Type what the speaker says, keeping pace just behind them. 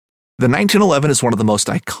The 1911 is one of the most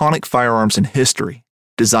iconic firearms in history.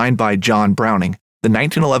 Designed by John Browning, the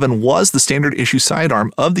 1911 was the standard issue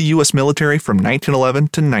sidearm of the U.S. military from 1911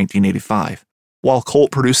 to 1985. While Colt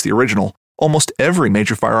produced the original, almost every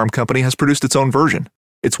major firearm company has produced its own version.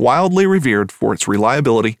 It's wildly revered for its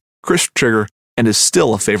reliability, crisp trigger, and is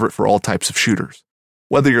still a favorite for all types of shooters.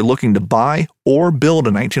 Whether you're looking to buy or build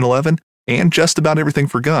a 1911 and just about everything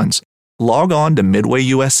for guns, log on to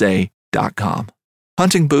MidwayUSA.com.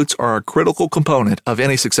 Hunting boots are a critical component of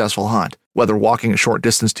any successful hunt. Whether walking a short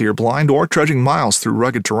distance to your blind or trudging miles through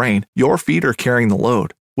rugged terrain, your feet are carrying the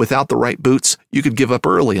load. Without the right boots, you could give up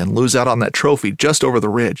early and lose out on that trophy just over the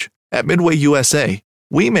ridge. At Midway USA,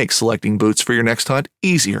 we make selecting boots for your next hunt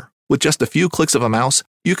easier. With just a few clicks of a mouse,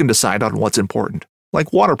 you can decide on what's important,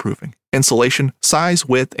 like waterproofing, insulation, size,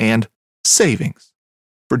 width, and savings.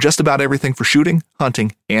 For just about everything for shooting,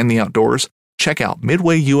 hunting, and the outdoors, check out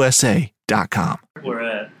MidwayUSA.com. We're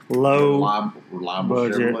at Low Reliable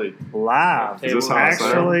budget Chevrolet. live. Is this how I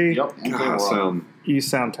sound? Actually, Yep. God, you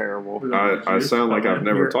sound terrible. I sound like I've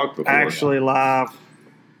never You're talked before. actually live.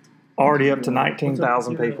 Already up to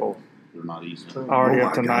 19,000 people. They're not easy. Already Oh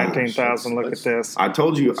up to my gosh. 19,000. Look at this. I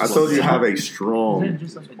told you I have a strong.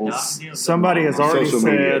 Somebody has already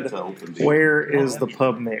Social media. said, where is the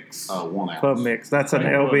pub mix? 1 ounce. Pub mix. That's an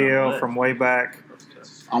LBL from way back.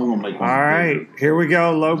 I'm gonna make All one right, bigger. here we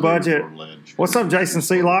go. Low budget. Ledge. What's up, Jason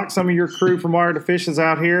Sealock? Some of your crew from Wire to Fish is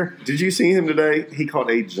out here. Did you see him today? He caught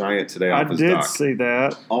a giant today I off his did dock. see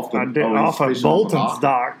that. Off the- I did oh, he's off of fishing off the Bolton's dock?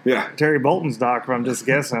 dock. Yeah. Terry Bolton's dock, if I'm just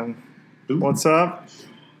guessing. What's up?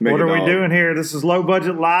 Mega What are we dog. doing here? This is Low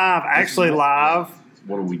Budget Live. Actually live.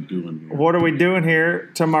 What are we doing here? What are we doing here?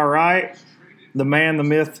 To my right, the man, the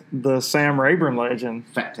myth, the Sam Rayburn legend,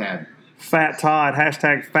 Fat Tad. Fat Todd,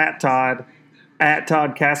 hashtag Fat Todd, at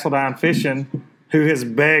Todd Castledine Fishing, who has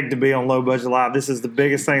begged to be on Low Budget Live. This is the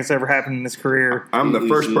biggest thing that's ever happened in his career. I'm the He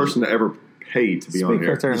first is- person to ever pay to be on Speak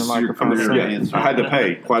here. right there in the This is your microphone. career Sam. Yeah, enhancer. I had to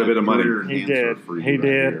pay quite a bit of money. Career He enhancer did. for you He right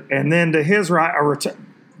did. here. And then to his right,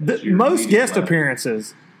 your most immediate guest left.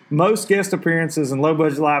 appearances. Most guest appearances in Low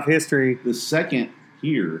Budget Live history. The second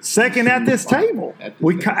here. Second at this table. At this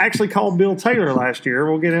We table. actually called Bill Taylor last year.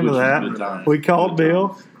 We'll get into Which is that. good times. We called Good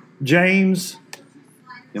Bill. James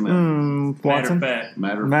MF. Watson.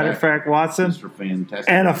 Matter of fact, Watson. Mr. Fantastic.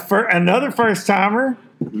 And another first timer,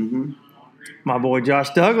 Mhm. my boy Josh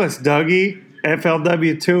Douglas, Dougie,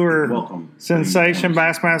 FLW Tour Welcome, sensation,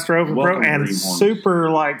 Greenhorns. Bassmaster Open Pro, Welcome, and Greenhorns. super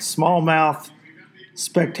smallmouth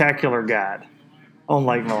spectacular guide on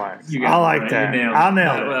Lake Mille Lacs. You I got it like right. that. You nailed I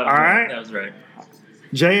nailed it. That All was right. That was right.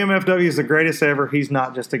 JMFW is the greatest ever. He's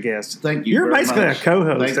not just a guest. Thank you. You're very basically much. a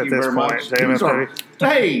co-host Thank at you this very point, much. JMFW.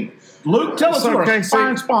 Hey, Luke, tell us So, what okay, our so-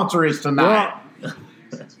 fine sponsor is tonight. Well,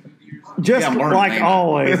 just Yeah, I'm learning, like man.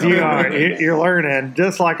 always, you're learning.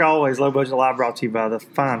 Just like always, Low Budget Live brought to you by the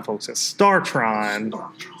fine folks at StarTron.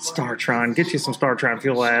 StarTron, get you some StarTron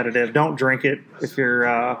fuel additive. Don't drink it if you're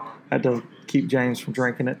had to keep James from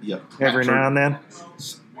drinking it Yep. every Pat now and then.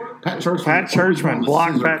 Pat Churchman. Pat Churchman,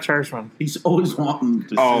 block Scissor. Pat Churchman. He's always wanting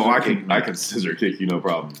to. Oh, scissor I kick can me. scissor kick you, no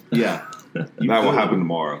problem. Yeah. That will happen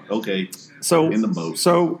tomorrow. Okay. So In the boat.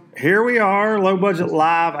 So here we are, Low Budget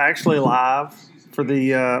Live, actually live for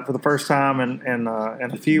the first time in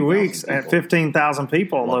a few weeks at 15,000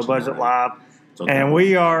 people on Low Budget Live, Okay. and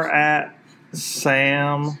we are at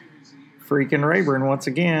Sam freaking Rayburn once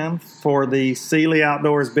again for the Sealy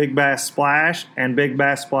Outdoors Big Bass Splash and Big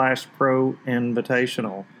Bass Splash Pro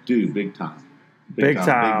Invitational. Dude, big time. Big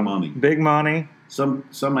time, Big money. big money. Some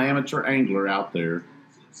amateur angler out there.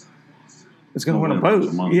 It's going to win a Gonna win a bunch boat.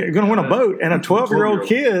 of money. Yeah, going to win a boat, and a 12-year-old 12-year-old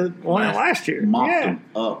kid won it last year. Mopped Yeah. him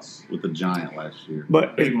up with a giant last year.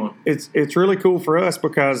 But Big one. it's really cool for us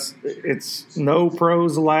because it's no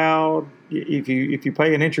pros allowed. If you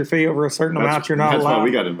pay an entry fee over a certain amount, you're not That's allowed. why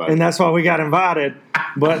we got invited. And that's why we got invited.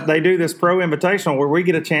 But they do this pro invitational where we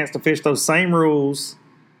get a chance to fish those same rules.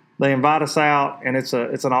 They invite us out, and it's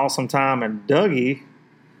an awesome time. And Dougie,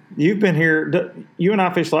 you've been here. You and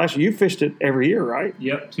I fished last year. You fished it every year, right?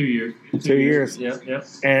 Yep, 2 years. 2 years. Yep.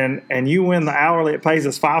 And you win the hourly. It pays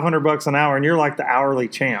us $500 an hour, and you're like the hourly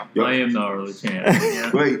champ. Yep. I am the early champ.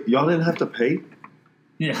 Yeah. Wait, y'all didn't have to pay?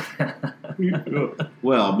 Yeah.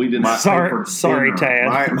 Well, we didn't. Sorry- pay for sorry,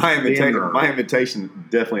 dinner. Tad. My invitation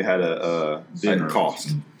definitely had a Dinner.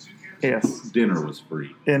 cost. Yes, Dinner was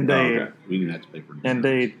free. indeed. Oh, okay. We didn't have to pay for dinner.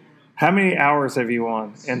 Indeed. How many hours have you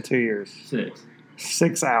won in 2 years? 6.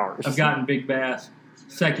 6 hours. I've gotten big bass,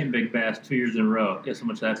 second big bass 2 years in a row. Guess how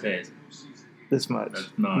much that pays? this much. That's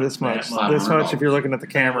not This much. that much. This much. If you're looking at the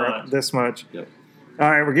camera, That much. this much. Yep. All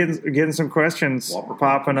right, we're getting some questions Whopper.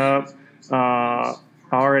 popping up.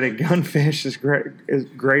 Already, Gunfish is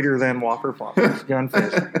greater than Whopper Floppers.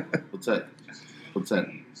 Gunfish. What's that?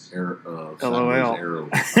 LOL. Sideways arrow.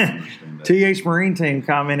 I don't understand that. TH Marine Team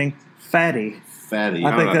commenting, fatty. Fatty.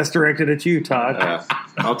 I think that's directed at you, Todd.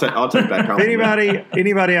 I'll take that compliment.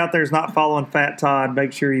 Anybody out there is not following Fat Todd,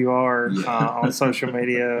 make sure you are on social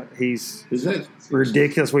media. He's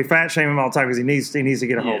ridiculous. We fat shame him all the time because he needs to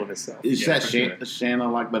get a hold of himself. Is that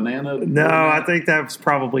Shanna like banana? No, I think that's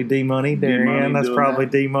probably D-Money, Darian. That's probably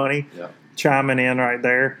D-Money chiming in right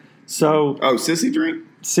there. So, Sissy Drink?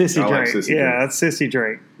 Sissy I like Drink. Sissy Drink. That's Sissy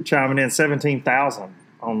Drink chiming in 17,000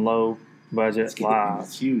 on low budget live.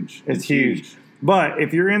 It's huge. It's huge. But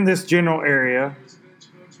if you're in this general area,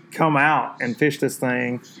 come out and fish this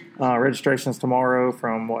thing. Registration's tomorrow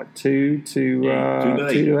from 2 to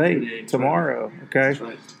 8 tomorrow. Okay, That's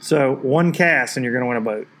right. So one cast and you're going to win a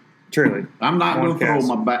boat. Truly, I'm not One going to throw cast.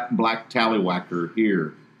 my black tallywhacker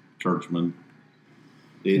here, Churchman.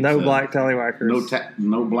 It's, no black tallywhackers.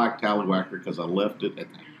 No black tallywhacker because I left it at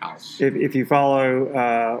the house. If you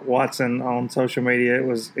follow Watson on social media, it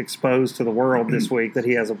was exposed to the world this week that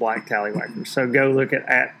he has a black tallywhacker. So go look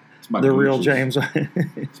at the real James.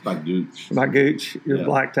 It's by Gooch. By Gooch, your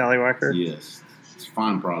black tallywhacker. Yes, it's a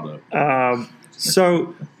fine product.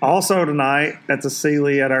 So also tonight at the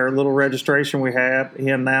Sealy at our little registration we had, he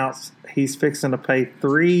announced he's fixing to pay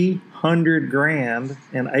 $300,000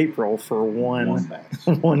 in April for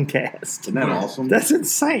one cast. Isn't that awesome? That's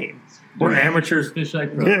insane. We're amateurs, fish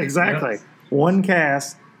like pros. Yeah, exactly. Yep. One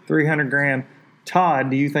cast, $300,000. Todd,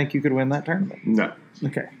 do you think you could win that tournament? No.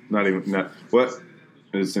 Okay. Not even. What?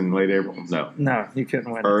 It's in late April? No. No, you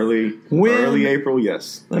couldn't win. Early April,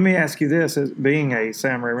 yes. Let me ask you this: as being a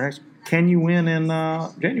Sam Rayburn expert, can you win in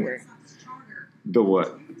January? The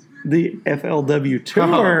what? The FLW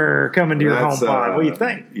Tour coming to your home pond. What do you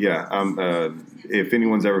think? Yeah. If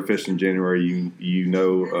anyone's ever fished in January, you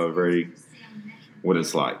know very what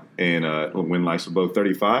it's like. And wind likes to blow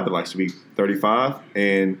 35. It likes to be 35.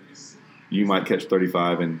 And you might catch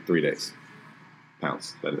 35 in 3 days.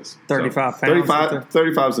 Pounds, that is. 35 pounds?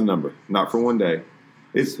 35 is the number. Not for one day.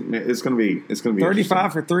 It's gonna be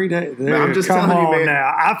 35 for 3 days. Dude, I'm just come telling you, on man.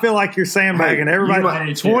 now. I feel like you're sandbagging. Hey,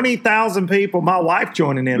 Everybody, 20,000 people. My wife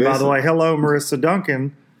joining in, by the Listen. way. Hello, Marissa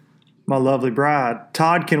Duncan, my lovely bride.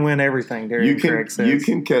 Todd can win everything. Darian Craig says. You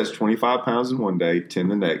can catch 25 pounds in one day, 10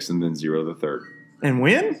 the next, and then 0 the third. And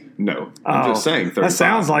win? No, I'm just saying. 35. That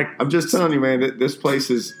sounds like. I'm just telling you, man. That this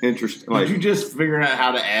place is interesting. Like Did you just figure out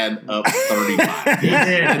how to add up 35? He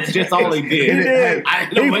did. That's just all he did. He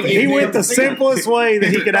did. He went the simplest way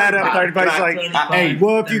that he could add up 35. He's like, hey,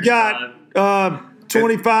 well, if you got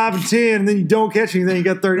 25 and 10, and then you don't catch anything, you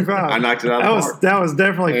got 35. I knocked it out of the park. That was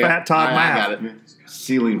definitely Fat Todd I math. got it.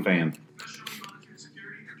 Ceiling fan.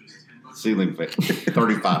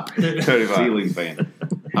 35. 35. Ceiling fan.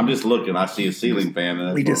 I'm just looking. I see a ceiling fan,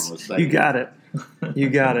 and that's what I'm saying. You got it. You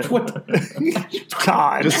got it.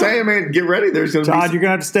 Todd. Just saying, man. Get ready. There's going to Todd, be. you're going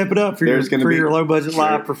to have to step it up for your low budget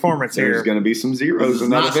live performance There's here. going to be some zeros It's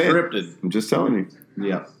in that not event. scripted. I'm just telling you.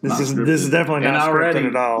 Yeah, This is definitely And not already, scripted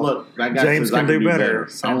at all. Look, that guy James says can I do better.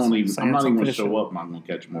 I'm not even Sam's going to fishing. show up. And I'm going to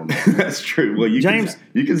catch more. That's true. Well, you James-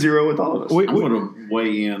 can zero with all of us. We- I'm going to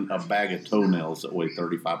weigh in a bag of toenails that weigh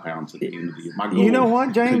 35 pounds at the end of the year. My goal You know what,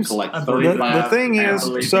 is James? To collect I believe 35 The thing pounds.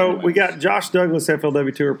 is, so we got Josh Douglas,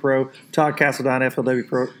 FLW Tour Pro, Todd Castledine,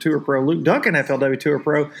 FLW Tour Pro, Luke Duncan, FLW Tour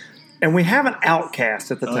Pro, and we have an outcast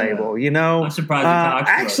at the Oh, yeah. table. You know, I'm surprised he talks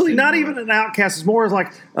to us actually, not anymore. even an outcast. It's more as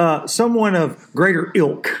like someone of greater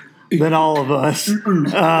ilk than all of us. You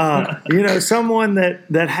know, someone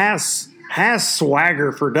that has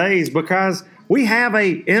swagger for days because we have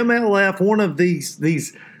a MLF, one of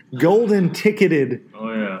these golden ticketed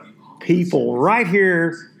Oh, yeah. people right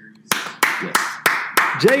here. Yes.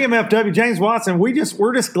 JMFW, James Watson, we're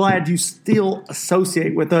just glad you still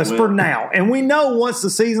associate with us for now. And we know once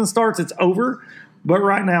the season starts, it's over. But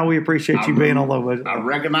right now, we appreciate you being on low budget. I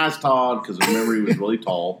recognize Todd because I remember he was really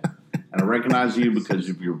tall. And I recognize you because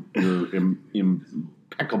of your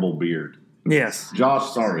impeccable beard. Yes.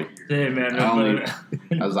 Josh, sorry. Hey, man.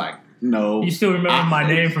 I was like, no. You still remember my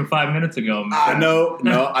name from 5 minutes ago, man. I know.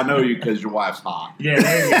 No, I know you because your wife's hot. Yeah,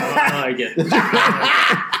 there you go. I like it.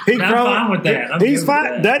 I'm fine with that. He's good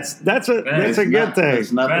fine. with that. That's a good thing.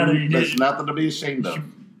 There's Rather you nothing, did- nothing to be ashamed of.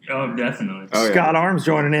 Oh, definitely. Oh, yeah. Scott Arms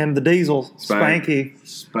joining in, the Diesel, Spank.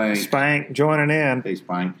 Spanky, Spank joining in. Hey,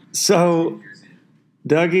 Spank. So,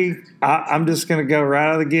 Dougie, I'm just going to go right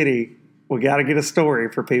out of the giddy. We got to get a story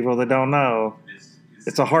for people that don't know.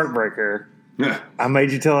 It's a heartbreaker. Yeah. I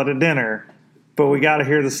made you tell it at dinner, but we got to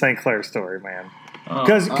hear the St. Clair story, man. Oh,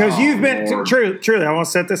 Because you've been Lord. truly, I want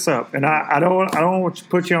to set this up, and I don't want to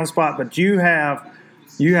put you on the spot, but you have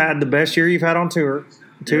You had the best year you've had on tour.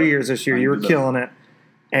 2 Yeah. years this year. You were killing it.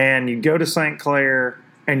 And you go to St. Clair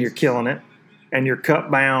and you're killing it. And you're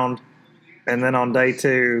cup bound. And then on day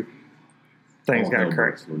 2, things All got hell crazy.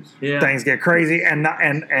 breaks loose. Yeah. Things get crazy, and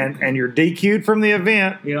you're DQ'd from the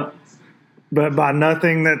event, Yeah. but by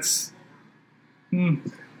nothing that's.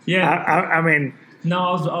 Yeah. I mean, No,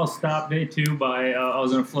 I was stopped day 2 by I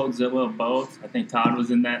was in a Floatzilla of boats. I think Todd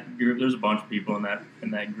was in that group. There's a bunch of people in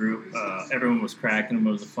that group. Everyone was cracking them.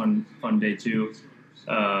 It was a fun day 2.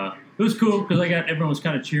 It was cool because everyone was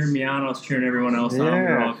kind of cheering me on. I was cheering everyone else on. We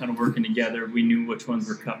were Yeah. all kind of working together. We knew which ones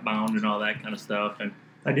were cup bound and all that kind of stuff. And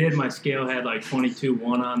I did. My scale had like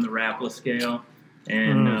 22-1 on the Rapala scale.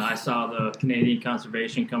 And I saw the Canadian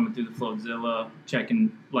Conservation coming through the Floatzilla,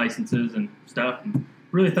 checking licenses and stuff. And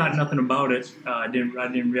really thought nothing about it. I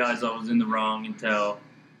didn't realize I was in the wrong until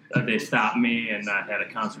they stopped me and I had a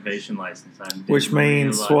conservation license. I didn't which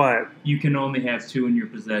means realize what? you can only have 2 in your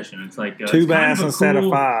possession. It's like 2 it's kind bass of a instead of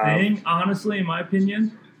cool 5. Thing, honestly, in my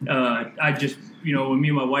opinion. I just when me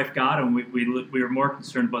and my wife got them, we were more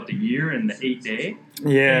concerned about the year and the 8-day.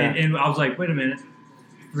 Yeah, And I was like, wait a minute,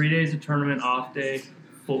 3 days of tournament, off day,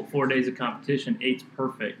 4 days of competition, 8's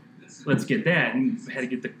perfect. Let's get that, and had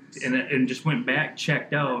to get and just went back,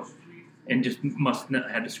 checked out, and just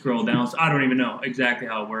had to scroll down. So I don't even know exactly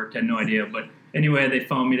how it worked. Had no idea, but anyway, they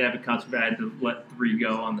found me to have a concert. I had to let 3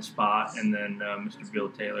 go on the spot, and then Mr. Bill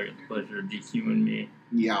Taylor got the pleasure of DQing me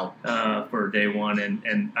for day 1,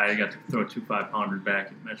 and I got to throw 2 5-pounders back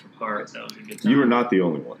at Metro Park. That was a good time. You were not the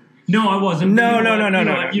only one. No, I wasn't. no,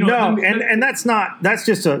 You know, and that's an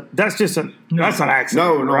accident,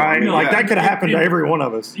 No, right? no, Like yeah. that could have happened to every one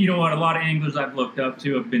of us. You know what? A lot of anglers I've looked up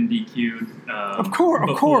to have been DQ'd. Of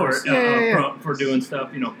course. Yeah. For doing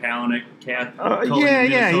stuff, Palaniuk, Cat.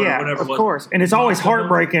 Yeah. Of course, and it's always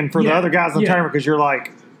heartbreaking for the other guys in the tournament because you're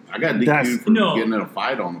like, I got That's- DQ'd for No. getting in a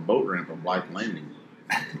fight on a boat ramp at Black Landing.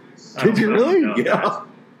 Did you really? Yeah.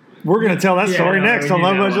 we're going to tell that story next on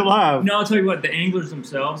Low Budget Live. No, I'll tell you what. The anglers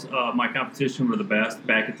themselves, my competition were the best.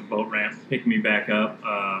 Back at the boat ramp, picked me back up.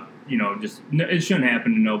 It shouldn't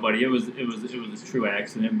happen to nobody. It was a true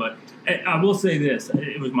accident. But I will say this: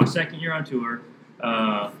 it was my second year on tour.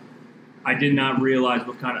 I did not realize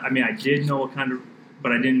what kind of. I mean, I did know what kind of,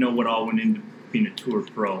 but I didn't know what all went into being a tour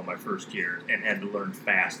pro my first year, and had to learn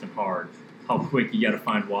fast and hard how quick you got to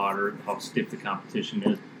find water, how stiff the competition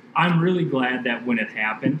is. I'm really glad that when it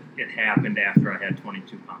happened after I had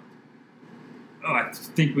 22 pounds. I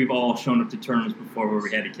think we've all shown up to tournaments before where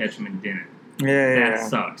we had to catch them and didn't. That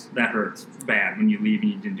sucks. That hurts bad when you leave and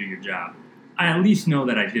you didn't do your job. I at least know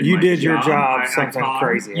that I did. You my did your job. job. I Something taught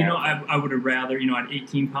crazy. them. I would have rather. I had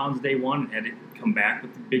 18 pounds day 1 and had it come back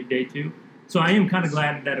with the big day 2. So I am kind of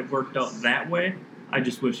glad that it worked out that way. I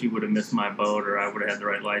just wish he would have missed my boat, or I would have had the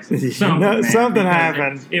right license. Something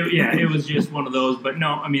happened. It was just one of those. But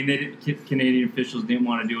no, I mean, Canadian officials didn't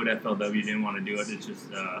want to do it. FLW didn't want to do it. It's just,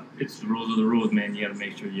 it's the rules of the rules, man. You got to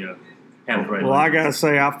make sure you have the right. Well, I got to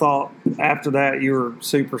say, I thought after that you were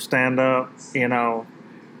super stand up.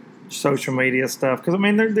 Social media stuff, because I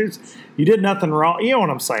mean, there's you did nothing wrong. You know what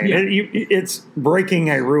I'm saying? Yeah. It's breaking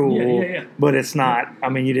a rule, Yeah. but it's not. I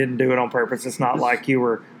mean, you didn't do it on purpose. It's not like you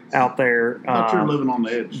were out there I thought you're living on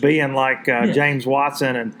the edge. being like James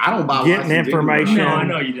Watson and I don't buy getting license information. No, I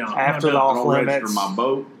know you don't. After No, the no. I off don't limits. register my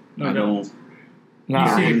boat. No, I no. don't. Nah.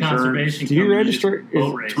 You see a Insurance. conservation Do you company, register? just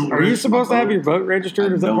boat race. Are you supposed to have your boat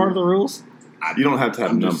registered? I Is that part of the don't. rules? You don't have to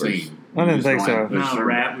have I'm just numbers. saying. I didn't You just think don't so. have to No,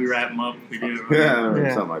 register. we wrap them up. We do.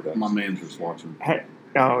 Yeah. Something like that. My man's just watching. Hey,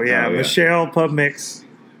 oh yeah, Oh, yeah. Michelle Pub Mix.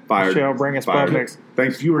 Fired. Michelle, bring us Fired. Pub Mix.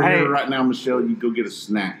 Thanks. If you were Hey. here right now, Michelle, you go get a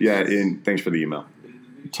snack. Yeah, and thanks for the email.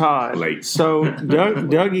 Todd. Late. So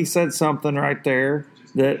Dougie said something right there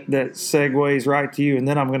that segues right to you, and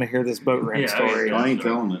then I'm going to hear this boat ramp Yeah, story. I ain't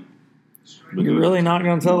telling it. You're really not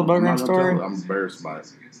going to tell the boat I'm ramp not gonna story? tell it. I'm embarrassed by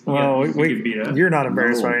it. Well, Yeah, you could beat us. you're not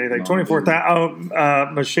embarrassed No, by anything. no,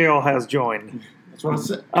 24,000. Michelle has joined. That's what I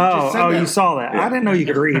said. I just said Oh, that. you saw that. Yeah. I didn't know you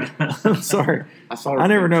could read. I'm sorry. I saw her I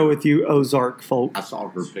never picture. know with you Ozark folk. I saw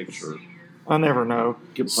her picture. I never know.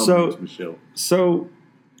 Get So- Michelle. So,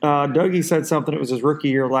 Dougie said something. It was his rookie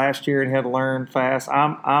year last year, and he had to learn fast.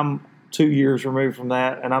 I'm 2 years removed from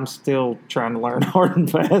that, and I'm still trying to learn hard and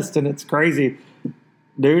fast, and it's crazy,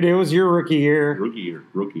 dude. It was your rookie year.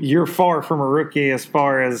 Rookie. You're far from a rookie as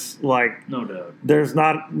far as like. No doubt. There's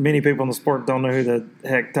not many people in the sport don't know who the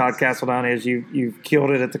heck Todd Castledine is. You've killed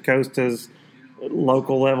it at the Costas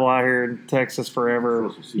local level out here in Texas forever.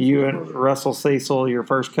 Russell Cecil's You and brother. Russell Cecil, your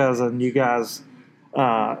first cousin, you guys,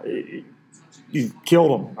 you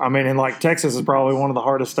killed them. I mean, and like Texas is probably one of the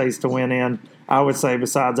hardest states to win in. I would say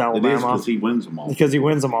besides It is Alabama because he wins them all. because he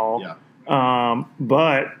wins them all. Yeah.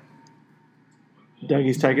 But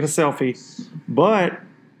Dougie's taking a selfie. But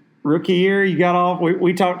rookie year, you got off.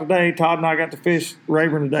 We talked today. Todd and I got to fish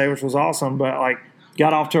Rayburn today, which was awesome. But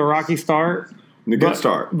got off to a rocky start. A good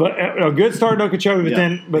start. But a good start in Okeechobee.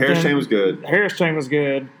 But Harris then Chain was good. Harris Chain was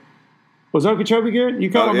good. Was Okeechobee good? You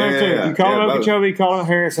called him there too. Yeah. You called both. Okeechobee, you called him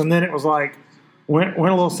Harris, and then it was went a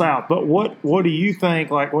little south. But what do you think?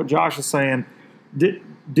 Like what Josh is saying,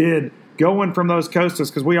 did going from those coasters,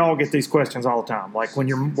 because we all get these questions all the time. Like when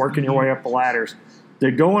you're working your way up the ladders,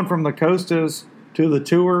 did going from the coasters to the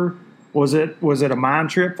tour, was it a mind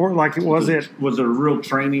trip for it? Like was it a real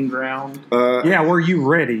training ground? were you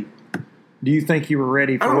ready? Do you think you were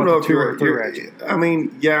ready for I don't what know the if tour threw you're at you? I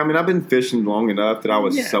mean, I've been fishing long enough that I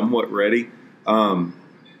was somewhat ready.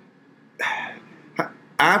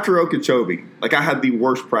 After Okeechobee, I had the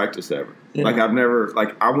worst practice ever. Yeah. I've never,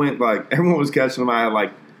 I went, everyone was catching them. I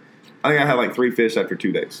think I had 3 fish after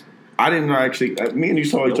 2 days. I didn't actually, me and you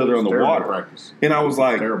saw each other on the water. Practice. And I was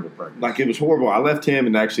Terrible practice. it was horrible. I left him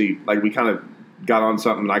and actually, we kind of got on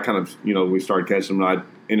something. And I kind of, we started catching them. And I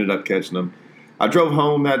ended up catching them. I drove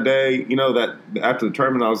home that day, that after the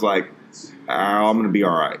tournament, I was like, I'm going to be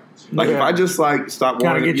all right. If I just stop Kinda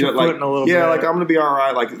wanting get your foot in a little bit. I'm going to be all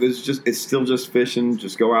right. It's still just fishing.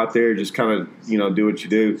 Just go out there, just kind of, do what you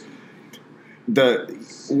do.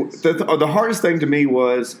 The hardest thing to me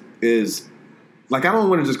is I don't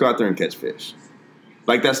want to just go out there and catch fish.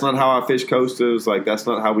 That's not how I fish coasters. That's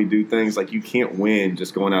not how we do things. You can't win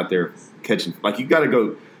just going out there catching. You got to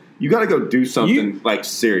go. You got to go do something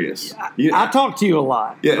serious. I talk to you a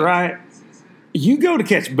lot, right? You go to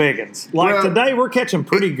catch big ones. Today, we're catching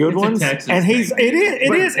pretty good it's a ones, Texas and thing, it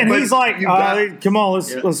is, and he's like, "Come on,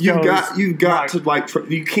 let's go." You've got to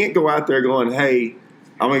you can't go out there going, "Hey,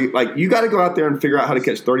 you got to go out there and figure out how to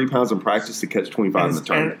catch 30 pounds in practice to catch 25 in the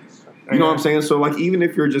tournament." You know what I'm saying? So, even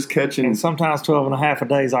if you're just catching... And sometimes 12 and a half a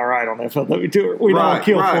day is all right on FLW Tour. We don't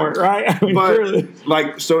kill for it, right? I mean, but, really.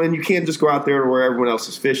 and you can't just go out there where everyone else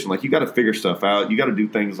is fishing. You got to figure stuff out. You got to do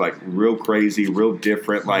things, real crazy, real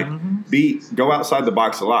different. Go outside the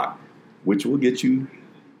box a lot, which will get you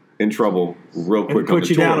in trouble real quick on the put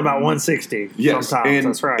you tour. down about 160 Yes, sometimes.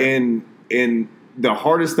 That's right. And the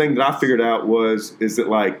hardest thing that I figured out is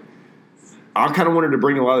that, I kind of wanted to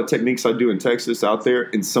bring a lot of techniques I do in Texas out there,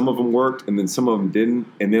 and some of them worked, and then some of them didn't.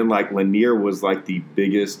 And then Lanier was the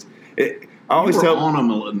biggest. I always you were tell on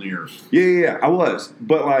them at Lanier. Yeah, I was,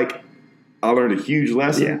 but I learned a huge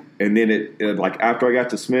lesson, Yeah. and then it after I got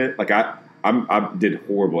to Smith, I did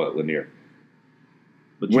horrible at Lanier.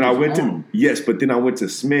 But When I went but then I went to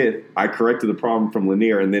Smith, I corrected the problem from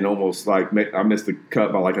Lanier, and then almost I missed the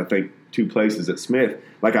cut by I think 2 places at Smith.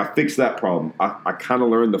 I fixed that problem. I kind of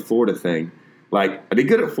learned the Florida thing. I did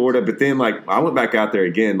good at Florida, but then I went back out there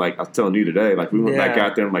again. I was telling you today, we went back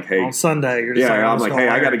out there. And I'm hey, on Sunday, you're just I'm hey,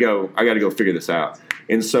 I got to go figure this out.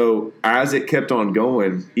 And so as it kept on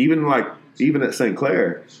going, even at St.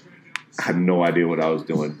 Clair, I had no idea what I was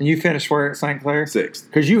doing. And you finished where at St. Clair? 6th.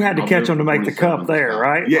 Because you had to catch them to make the cup there,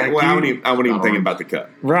 right? Yeah, I wasn't even thinking about the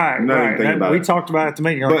cut. Right, Not even right. thinking about We it. talked about it at the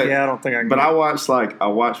meeting. You're I don't think I can. But I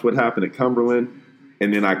watched what happened at Cumberland.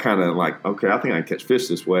 And then I kind of okay, I think I can catch fish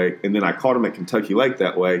this way. And then I caught them at Kentucky Lake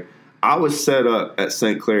that way. I was set up at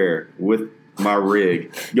St. Clair with my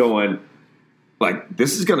rig going,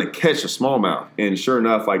 this is going to catch a smallmouth. And sure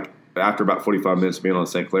enough, after about 45 minutes of being on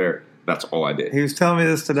St. Clair, that's all I did. He was telling me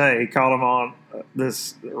this today. He caught him on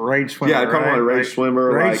this rage swimmer. Yeah, I caught him on a rage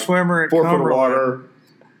swimmer. Rage swimmer at 4 foot of Cumberland. water.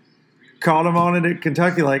 Caught him on it at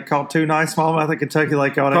Kentucky Lake. Caught 2 nice smallmouth at Kentucky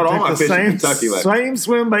Lake. Caught all my fish at Kentucky Lake. Same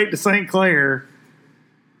swim bait to St. Clair.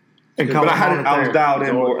 And But I was dialed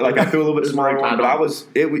in more. I threw a little bit It's smaller very one, tied but I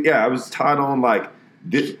on. was tied on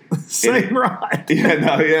this. Same rod.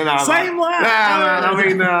 No. Same line.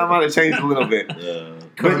 I might have changed a little bit.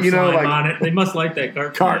 Carp But slime on it. They must like that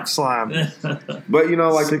carp slime. But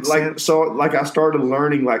 6 cents. I started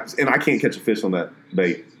learning and I can't catch a fish on that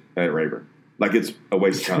bait at Rayburn. It's a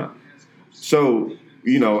waste of time. So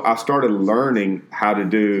I started learning how to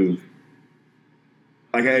do.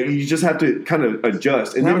 You just have to kind of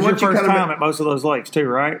adjust. And That then was your once you first kind of time at most of those lakes too,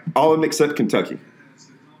 right? all of them except Kentucky,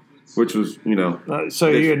 which was So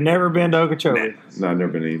you had never been to Okeechobee. No, I've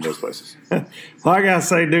never been to any of those places. Well, I gotta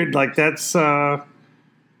say, dude, that's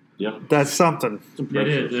that's something. It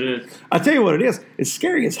is. I tell you what it is. It's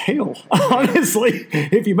scary as hell. Honestly,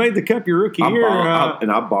 if you made the cup your rookie year,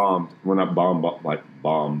 I bombed when I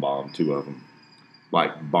bombed 2 of them,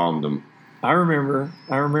 bombed them. I remember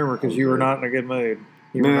because you were not in a good mood.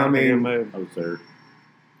 You were No, not in a I good mean- mood. I was there.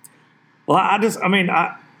 Well,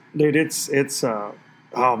 dude, it's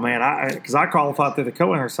oh man, because I qualified through the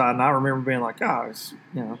co-winner side, and I remember being like, oh, it's,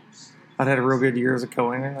 I'd had a real good year as a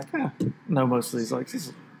co-angler. Like, know most of these lakes.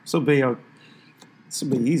 This will be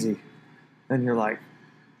easy. And you're like,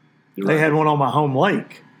 they had one on my home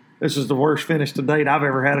lake. This is the worst finish to date I've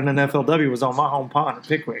ever had in an FLW. Was on my home pond at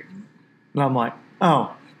Pickwick. And I'm like,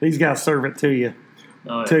 oh, these guys serve it to you.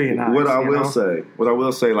 Oh, yeah. To you nice, what I you know?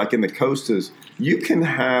 will say, like in the coastas, you can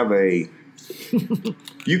have. I'm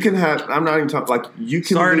not even talking. Like you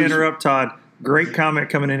can. Sorry to lose- interrupt, Todd. Great comment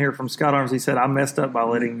coming in here from Scott Arms. He said, I messed up by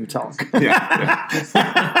letting you talk. Yeah.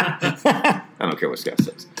 I don't care what Scott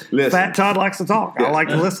says. Listen, Fat Todd likes to talk. I like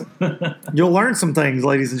to listen. You'll learn some things,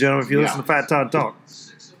 ladies and gentlemen, if you listen to Fat Todd talk.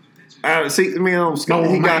 see, Scott,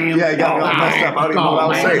 he got me all messed up. I don't even know what I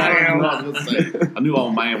was saying. I knew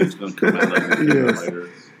old man was going to come out of it Yes. later.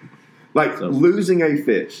 Like losing a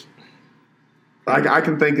fish. I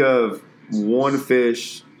can think of one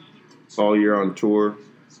fish all year on tour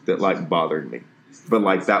that like bothered me, but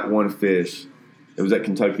like that one fish, it was at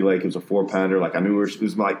Kentucky Lake. It was a 4-pounder. Like I knew her. It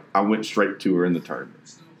was like I went straight to her in the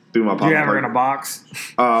tournament. Threw my Do you have her in a pocket.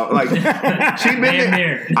 box? Like she'd been Damn there.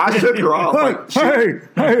 near. I took her off. Like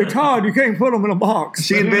Hey, Todd, you can't put them in a box.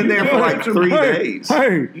 she had been there for like 3 days.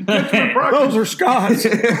 Hey, those are Scott's.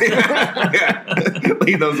 Yeah.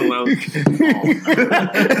 Leave those alone. He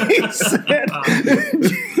said,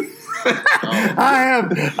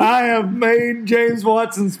 I have made James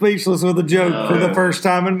Watson speechless with a joke for the first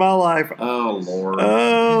time in my life. Oh, Lord.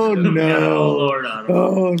 Oh, Oh, no. Lord, on him.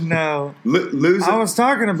 Oh, no. Losing. I was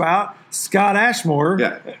talking about Scott Ashmore.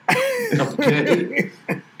 Yeah. Okay.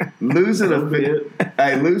 Losing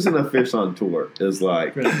a fish on tour is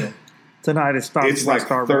like Critical. Tonight is stopped it's by like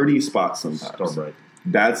Starbucks. 30 spots sometimes. Starbreak.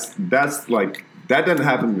 That's like that doesn't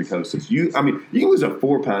happen in the coastas. You can lose a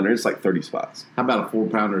 4-pounder. It's like 30 spots. How about a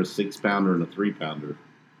 4-pounder, a 6-pounder, and a 3-pounder?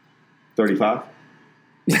 35.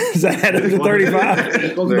 Is that added to 35? Is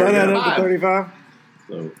that added to 35?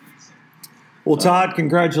 So, Well, Todd,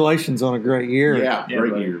 congratulations on a great year. yeah, Yeah,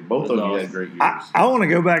 great buddy. year. Both That's of you awesome. had great years. I want to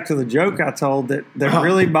go back to the joke I told that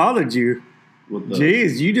really bothered you. With the-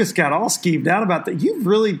 Jeez, you just got all skeeved out about that.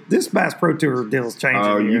 This Bass Pro Tour deal's changing.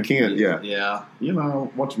 Oh, you here. can't. Yeah. Yeah.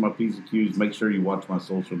 Watch my P's and Q's. Make sure you watch my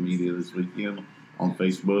social media this weekend on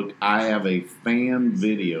Facebook. I have a fan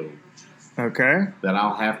video Okay. that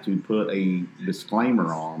I'll have to put a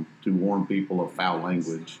disclaimer on to warn people of foul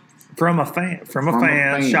language. From a fan,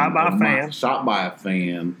 shot by a fan. Shot by a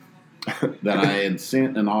fan that I had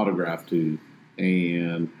sent an autograph to,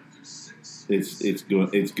 and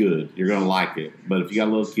it's good. You're gonna like it. But if you got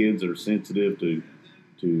little kids that are sensitive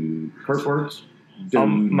to curse words,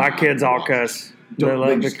 My kids all cuss. They love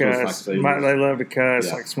to just cuss like cuss. sailors. They love to cuss,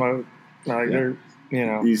 Yeah. like smoke. Like Yeah.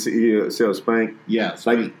 they're, You see a spank. Yeah,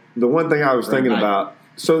 Like the one thing I was Red thinking Knight. about.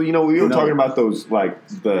 So we were No. talking about those like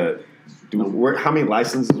how many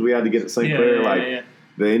licenses we had to get at St. Clair, like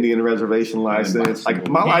the Indian reservation license. Like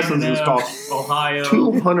my licenses cost Ohio.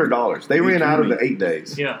 $200. They ran out of the 8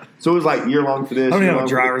 days. Yeah. So it was like year long for this. I don't year have a long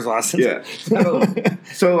for driver's license. Yeah.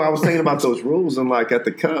 So I was thinking about those rules and like at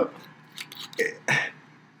the Cup.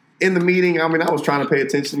 In the meeting, I was trying to pay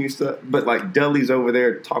attention to stuff, but like Dudley's over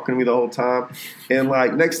there talking to me the whole time. And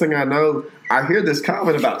like next thing I know, I hear this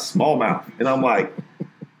comment about smallmouth. And I'm like,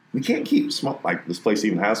 we can't keep like this place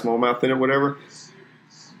even has smallmouth in it, whatever.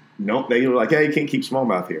 Nope. They were like, hey, you can't keep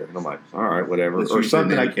smallmouth here. And I'm like, all right, whatever. That's or usually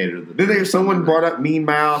something. an indicator that- Then someone brought up mean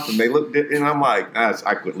mouth and they looked at and I'm like,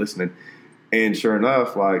 I quit listening. And sure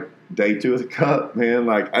enough, like day 2 of the Cup, man,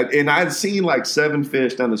 I'd seen like 7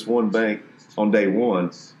 fish down this one bank on day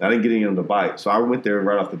 1. I didn't get any of them to bite. So I went there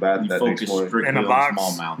right off the bat You that next focus morning. strictly In a on box.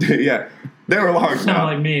 smallmouth. Yeah. They were large Sound now.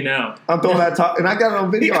 like me now. I'm throwing that top, and I got it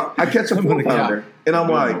on video. I catch a 4-pounder, and I'm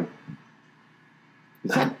like,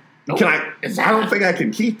 I don't think I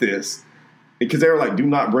can keep this. Because they were like, do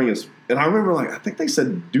not bring us. And I remember I think they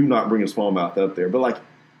said, do not bring a smallmouth up there. But like,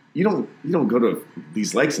 you don't go to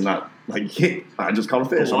these lakes and not, like, you can't, I just caught a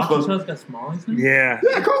fish. I'm supposed to, Ouachitas got smallies in it? Yeah.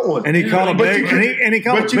 yeah, I caught one. And he caught a But big, you and he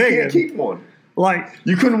caught But a you big can't one. keep one. Like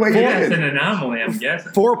You couldn't weigh That's it an in. anomaly, I'm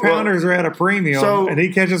guessing. 4-pounders are at a premium, So- and he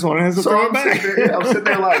catches one and has to So throw it I'm back. sitting there, I'm sitting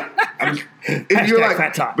there like, and you're Hashtag like,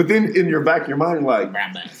 fat top. but then in your back of your mind, you're like,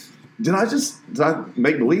 Grab that. did I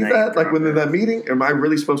make believe that? Like within that meeting, am I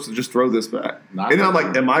really supposed to just throw this back? Not And then I'm really.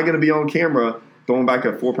 like, am I going to be on camera throwing back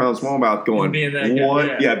a 4-pound smallmouth going, Being that guy, one?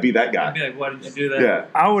 yeah. Yeah, be that I'd guy. be like, why did you do that? Yeah.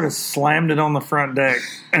 I would have slammed it on the front deck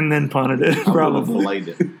and then punted it, I would have probably.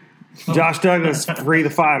 filleted it. Josh Douglas, free the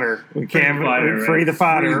fighter. We can't the fighter, free right? the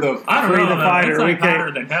fighter. I don't Free know. the though. fighter. It's We like hotter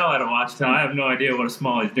can't. than hell at a watch tower. I have no idea what a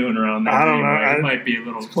smalley's doing around there. I don't know. anyway. I- It might be a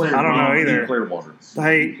little. I don't know either. Clear water.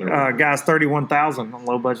 Hey, guys, 31,000 on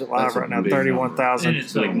low budget live That's a right now. big number. 31,000. And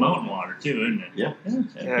it's like mountain water too, isn't it? Yeah.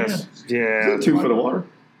 Yes. Is Yeah. it 2 for the water?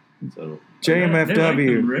 So They like them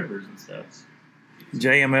JMFW. rivers and stuff.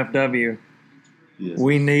 JMFW. yes.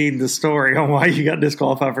 We need the story on why you got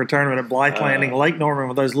disqualified for a tournament at Blythe Landing, Lake Norman,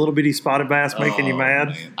 with those little bitty spotted bass making you Oh, mad.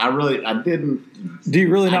 man. I didn't. Do you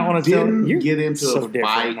really not I want to tell? didn't You're get into so a different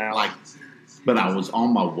fight now. but I was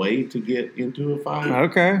on my way to get into a fight.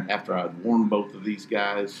 Okay. After I'd warned both of these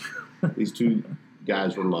guys, these two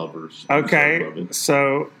guys were lovers. Okay.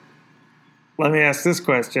 So let me ask this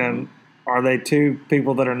question. Are they two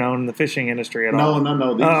people that are known in the fishing industry at all?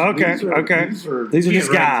 No. These, Oh, okay, These are, okay. These are You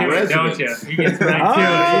just get right guys. to it, don't you? Residents. He gets right to it. Oh. He's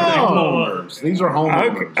like, whoa. homeowners. These are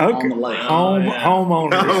homeowners Okay, on the lake. Oh, yeah.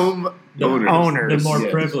 Homeowners. Home owners. Owners. The more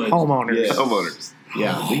Yes. privileged. Homeowners. Yes. Homeowners.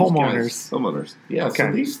 Yeah, these Homeowners. guys- Homeowners. yeah,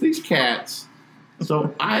 Okay. so these cats.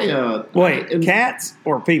 So Wait, and cats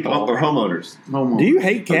or people? Or homeowners. homeowners. Do you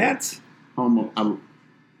hate cats?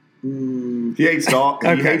 He hates dogs.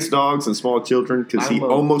 Okay. He hates dogs and small children because I he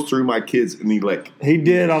love- almost threw my kids in the lake. He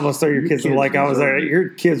did almost throw your Your kids kids like I was there. deserve it. Your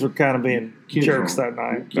kids were kind of being Kids jerks are- that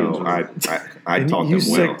night. Kids No, are- I And taught you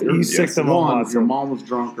them well. sicked- you sicked them on One, lots your of- mom was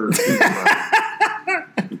drunker.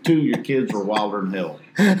 Two, your kids were wilder than hell.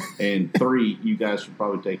 And three, you guys should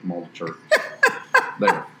probably take them all to church.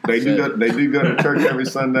 There. They do Said go. it. They do go to church every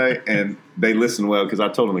Sunday, and they listen well because I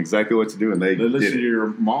told them exactly what to do, and they They listen did to it. your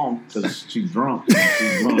mom because she's drunk. And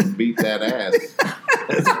she's going to beat that ass.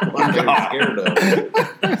 That's what they're scared of.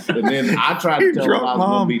 And then I tried to tell them Drunk I was mom.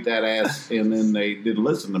 going to beat that ass, and then they didn't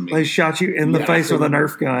listen to me. They shot you in the Yeah, face I with a said-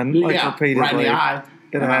 Nerf gun, like yeah, repeatedly. right in the eye.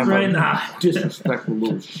 It And I was happened. Right in the like, eye. disrespectful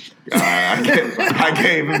little shit. I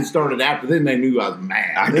gave Even him. started after. Then they knew I was I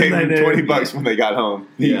mad. gave they him knew. $20 when they got home.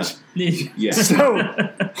 Yeah. Yeah. So,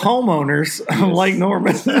 homeowners on Lake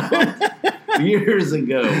Norman, Years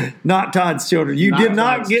ago. not Todd's children. You Not did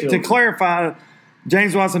not Todd's get children. to clarify.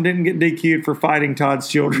 James Watson didn't get DQ'd for fighting Todd's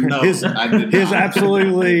children. No, his I did his not.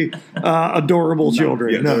 absolutely adorable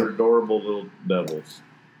children. yes. No. They're adorable little devils.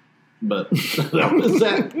 But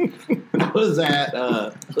that was at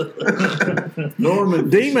Norman.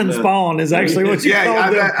 Demon Spawn is actually what you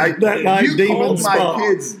called them that night. You Demon called my Spawn.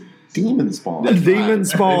 kids Demon Spawn. That's Demon right.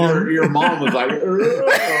 Spawn. And your mom was like,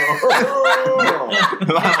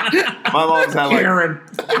 My mom's had like Karen,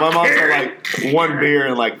 one beer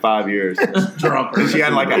in like 5 years. drunk. And she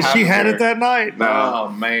had like a half She a had beer. it that night. No. Oh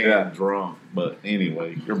man, Yeah. drunk. But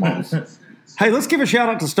anyway, your mom's Hey, let's give a shout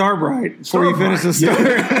out to Starbright before you finish the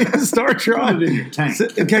Star Trek. put it in your tank.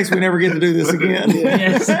 In case we never get to do this again.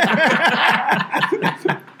 Yes.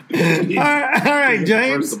 All right,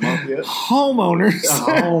 James. First of the month yet? Homeowners.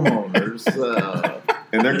 Homeowners.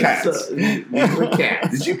 And they're cats. These are cats.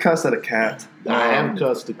 Did you cuss at a cat? I have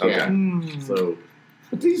cussed a cat. Okay. So,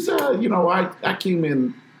 but these, I came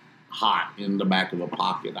in hot in the back of a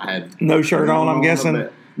pocket. I had No shirt on, I'm guessing.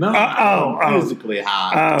 No, I'm physically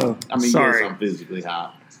hot. Oh, I mean, sorry. yes, I'm physically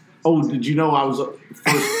hot. Oh, did you know I was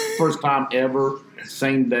first time ever,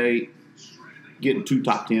 same day, getting 2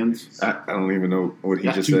 top 10s? I don't even know what he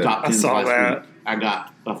Got just 2 said. top 10s I saw last that. week.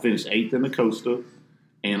 I finished 8th in the Costa,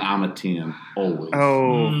 and I'm a 10 always.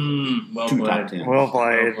 Oh, Well 2 played. top 10. well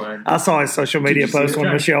played. Well played. I saw his social media Did you see post when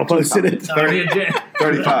it? Michelle posted it. Oh, yeah, Jay.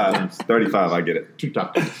 35. 35, I get it. 2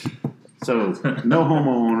 top 10s. So, no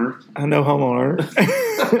homeowner. I know homeowner.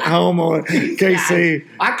 Homeowner. KC.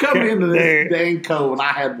 I come into There. this dang co, and I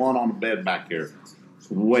had one on the bed back here,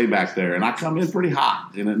 way back there, and I come in pretty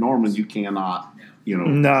hot. And at Norman, you cannot,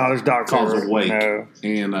 No, there's dogs cause over. a wake. No.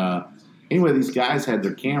 And anyway, these guys had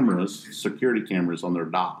their cameras, security cameras, on their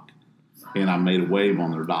dock, and I made a wave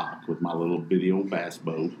on their dock with my little bitty old bass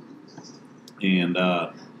boat, and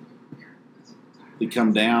they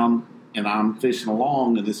come down. And I'm fishing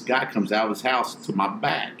along, and this guy comes out of his house to my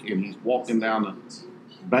back, and he's walking down the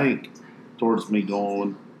bank towards me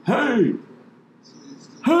going, hey,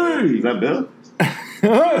 Is that Bill?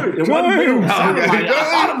 it wasn't Bill. I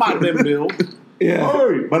thought it might have been Bill. Yeah.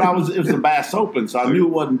 Hey, but it was the Bass Open, so I knew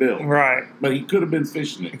it wasn't Bill. Right. But he could have been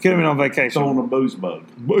fishing it, Could have been on vacation. throwing a booze bug.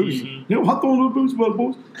 Booze. You know, I'm throwing a booze bug,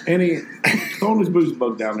 boys. And he throwing his booze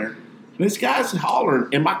bug down there. And this guy's hollering,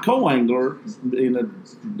 and my co-angler, in a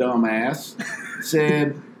dumbass,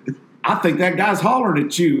 said, I think that guy's hollering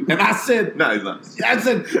at you. And I said, No, he's not.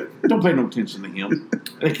 don't pay no attention to him.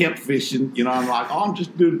 They kept fishing. I'm like, all I'm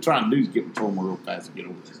just trying to do is get in trouble real fast and get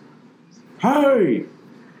over there. Hey!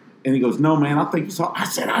 And he goes, no, man, I think he's hollering. I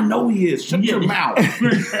said, I know he is. Shut your mouth.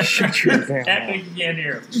 Shut your damn That mouth. big you can't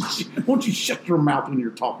hear him. Why don't you shut your mouth when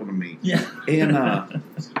you're talking to me? Yeah. And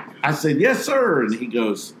I said, yes, sir. And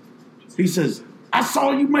he says, I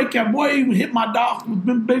saw you make that wave and hit my dock with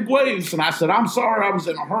them big waves. And I said, I'm sorry, I was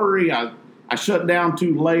in a hurry. I shut down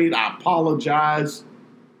too late. I apologize.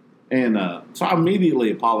 And so I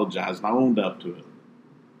immediately apologized and I owned up to it.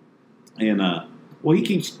 And well, he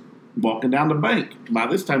keeps walking down the bank. By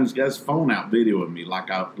this time, he's got his phone out videoing me like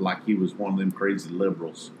he was one of them crazy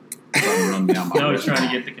liberals trying to run down my. No, he's trying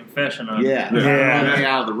to get the confession on. Yeah, trying to run me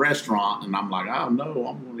out of the restaurant, and I'm like, oh no,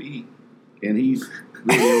 I'm going to eat. And he's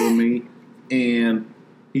videoing me, and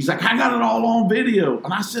he's like, I got it all on video.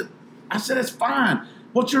 And I said, it's fine.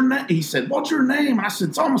 What's your name? He said, what's your name? And I said,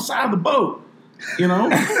 it's on the side of the boat. You know,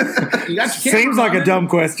 you got your Seems like a dumb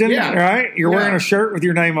question, right? You're wearing a shirt with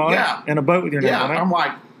your name on it and a boat with your name on it. I'm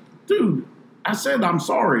like, dude, I said, I'm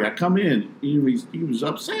sorry. I come in. He was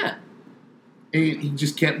upset. And he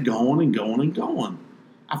just kept going and going and going.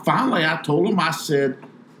 I told him, I said,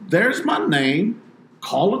 there's my name.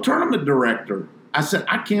 Call the tournament director. I said,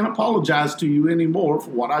 I can't apologize to you anymore for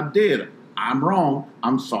what I did. I'm wrong.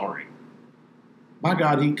 I'm sorry. My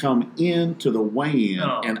God, he come into the weigh-in,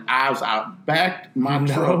 and I was out, backed my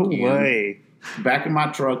truck in, backing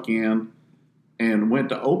my truck in, and went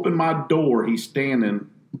to open my door. He's standing,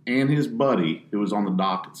 and his buddy, who was on the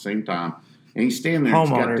dock at the same time, and he's standing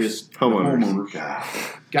there. He's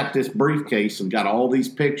got this briefcase and got all these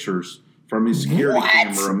pictures from his security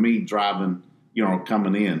camera of me driving,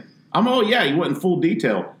 coming in. He went in full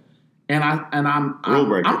detail, and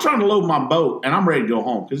I'm trying to load my boat, and I'm ready to go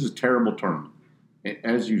home because it's a terrible tournament.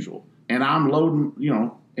 As usual. And I'm loading,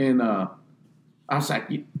 and I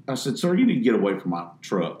said, sir, you need to get away from my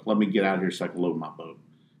truck. Let me get out of here so I can load my boat.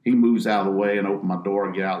 He moves out of the way and open my door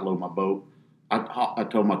and get out and load my boat. I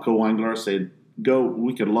told my co-angler, I said, go,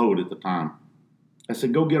 we could load at the time. I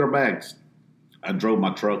said, go get our bags. I drove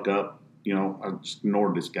my truck up, I just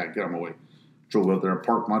ignored this guy, get out of my way. Drove up there and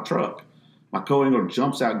parked my truck. My co-angler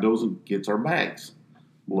jumps out, goes and gets our bags.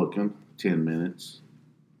 Looking, 10 minutes.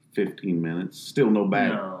 15 minutes, still no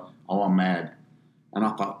bag. No. Oh, I'm mad. And I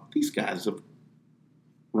thought, these guys have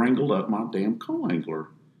wrangled up my damn co-angler.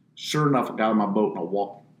 Sure enough, I got on my boat and I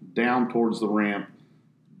walked down towards the ramp,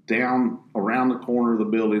 down around the corner of the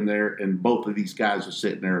building there, and both of these guys are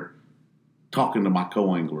sitting there talking to my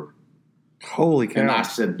co-angler. Holy cow. And I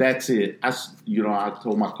said, that's it. I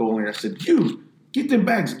told my co-angler, I said, you, get them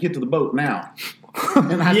bags and get to the boat now.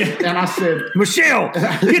 And I said, Michelle,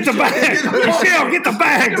 get the bags. Michelle, get the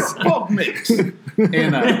bags. Pub mix. And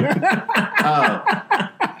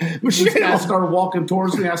these guys started walking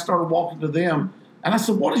towards me. I started walking to them. And I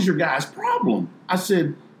said, what is your guys' problem? I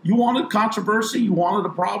said, you wanted controversy? You wanted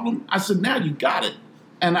a problem? I said, now you got it.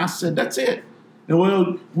 And I said, that's it. And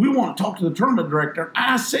well, we want to talk to the tournament director.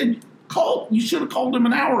 I said, you should have called him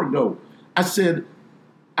an hour ago. I said,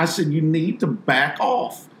 you need to back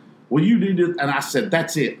off. Well, you need it. And I said,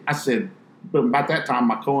 that's it. I said, but about that time,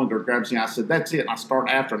 my co-angler grabs me. I said, that's it. And I start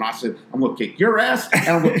after. And I said, I'm going to kick your ass. And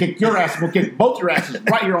I'm going to kick your ass. I'm going to kick both your asses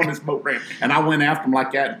right here on this boat ramp. And I went after him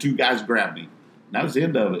like that. And two guys grabbed me. And that was the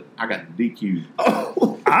end of it. I got DQ'd.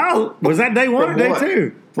 Oh, was that day one or day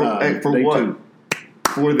two? For day what? Two.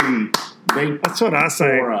 For the. That's what I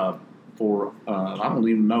say. I don't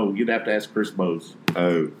even know. You'd have to ask Chris Bowes.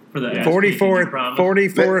 Oh. For the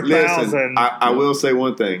 44,000. I will say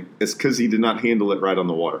one thing. It's because he did not handle it right on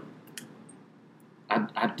the water.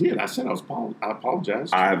 I did. I said I apologize.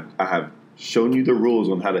 I have shown you the rules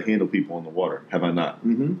on how to handle people on the water. Have I not?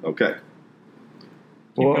 Mm-hmm. Okay.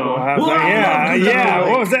 What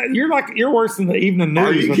was that? You're worse than the evening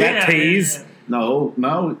news with that tease. Yeah.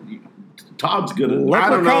 No. Todd's good at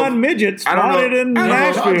Leprechaun midget spotted in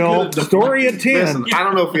Nashville. Story of 10. Listen, I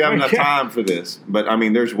don't know if we have enough time for this, but I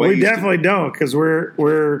mean, there's ways. We definitely don't because we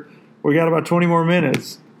got about 20 more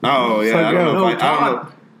minutes. Oh yeah, So I don't know.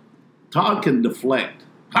 Todd can deflect.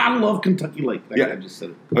 I love Kentucky Lake. I just said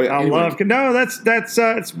it. Oh, yeah.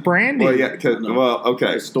 It's brandy. Well, yeah.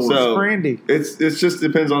 Okay. So brandy. It just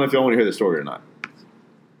depends on if y'all want to hear the story or not.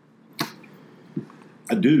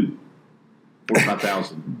 I do.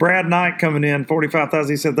 45,000. Brad Knight coming in,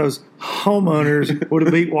 45,000. He said those homeowners would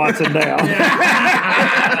have beat Watson down.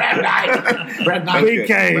 Brad Knight.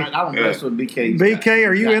 BK. I don't mess with BK. BK,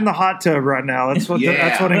 are you in the hot tub right now? That's what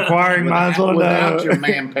inquiring minds want to know. Without your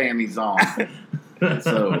man panties on.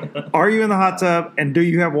 So, are you in the hot tub and do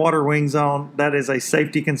you have water wings on? That is a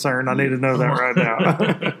safety concern. I need to know that right now.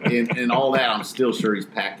 and all that, I'm still sure he's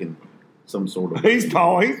packing some sort of. He's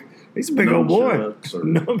tall. He's a big old boy.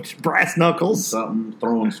 No brass knuckles. Something,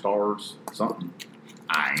 throwing stars, something.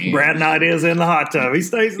 Brad Knight is in the hot tub. He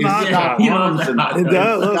stays in the hot tub. He's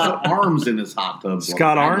got arms in his hot tub.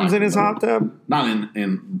 Scott Arms in his hot tub? Not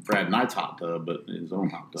in Brad Knight's hot tub, but in his own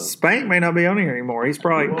hot tub. Spank may not be on here anymore. He's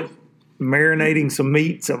probably marinating some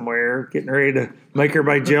meat somewhere, getting ready to make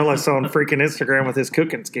everybody jealous on freaking Instagram with his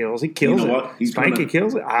cooking skills. He kills You know it. what? He's Spanky gonna-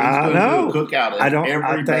 kills it. He's I gonna know. do a cookout at I don't. every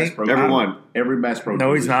I Bass think Pro Everyone. Every Bass Pro No,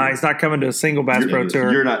 Tour he's this not. year. He's not coming to a single Bass Pro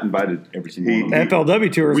Tour. You're not invited. Every single one of The them.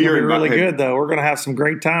 FLW Tour is We going to are be really invited. good, though. We're going to have some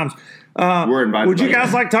great times. We're invited. Would you by-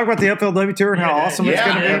 guys like to talk about the FLW Tour and how awesome it's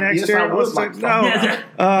going to be next yes, year? I would Let's like to no. talk about it.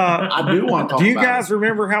 I do want to talk Do you about guys it.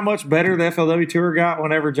 remember how much better the FLW Tour got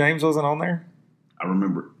whenever James wasn't on there? I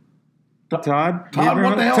remember. Todd? Todd, Do you what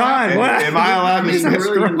remember? the hell Todd, happened? what? Am I allowed to Jesus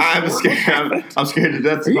speak? Christ. I'm scared to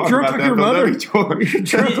death to Are you talk drunk about like your mother? that tour. You're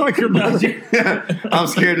drunk like your mother. I'm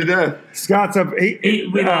scared to death. Scott's up. We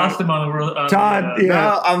lost him on the world. Todd, yeah.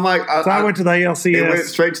 No, I'm like, Todd went to the it went ALCS.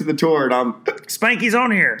 straight to the tour, and I'm Spanky's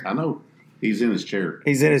on here. I know. He's in his chair.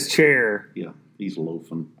 He's in his chair Yeah, he's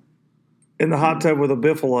loafing. in the hot tub with a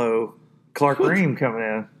Biffalo. Clark Ream coming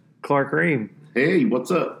in. Clark Ream. Hey,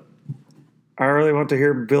 what's up? I really want to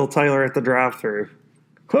hear Bill Taylor at the drive-thru.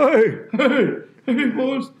 Hey, Hey,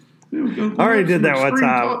 boys. I already did that one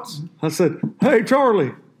time. I said, "Hey,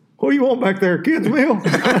 Charlie, what do you want back there, kids' meal?" Hey,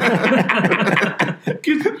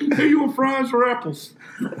 you want fries or apples?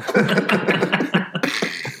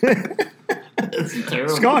 That's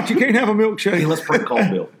terrible. Scott, you can't have a Hey, milkshake. let's prank call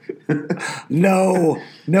Bill. No,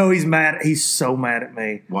 he's mad. He's so mad at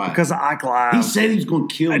me. Why? Because of Ike Live. He said he was going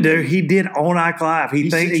to kill you. Dude, he did on Ike Live. He He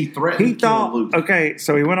said thinks he threatened he to kill thought. Luke. Okay,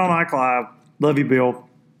 so he went on Ike Live. Love you, Bill.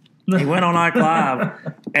 He went on Ike Live,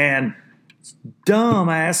 and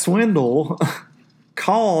dumbass Swindle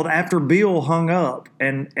called after Bill hung up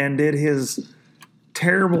and did his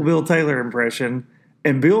terrible Bill Taylor impression,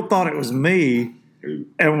 and Bill thought it was me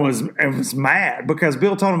and was mad because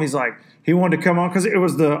Bill told him he wanted to come on because it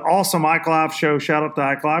was the awesome Ike Live show. Shout out to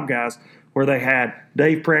Ike Live guys, where they had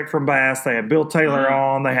Dave Preck from Bass, they had Bill Taylor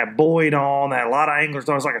on, they had Boyd on, they had a lot of anglers.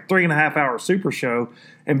 It was like a 3.5 hour super show,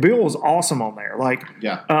 and Bill was awesome on there.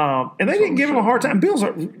 And they didn't give him a hard time.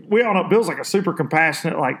 We all know Bill's like a super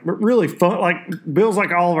compassionate, like really fun. Like Bill's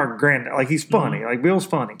like all of our granddad. Like he's funny. Like Bill's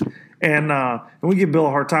funny, and we give Bill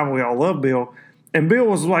a hard time. We all love Bill. And Bill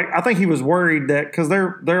was like, I think he was worried that because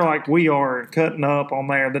they're like we are cutting up on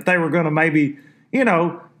there that they were going to maybe,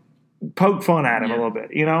 poke fun at him a little bit,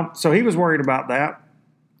 So he was worried about that.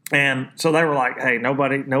 And so they were like, hey,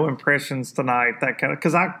 no impressions tonight, that kind of,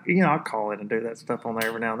 because I call in and do that stuff on there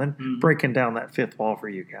every now and then, breaking down that fifth wall for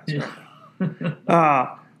you guys.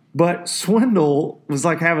 Right? But Swindle was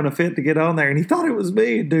like having a fit to get on there, and he thought it was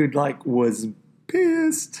me. And dude, was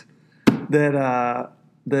pissed that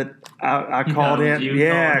I called in.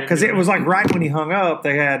 Yeah, because it was like right when he hung up,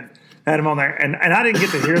 they had him on there, and I didn't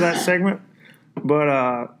get to hear that segment,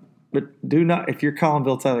 but do not, if you're calling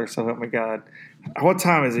Bill Taylor, so help me God. What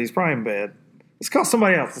time is he? He's probably in bed. Let's call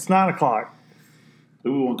somebody else. It's 9:00.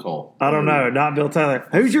 Who we want to call? I don't know. Not Bill Taylor.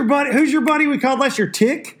 Who's your buddy? Who's your buddy we called last year?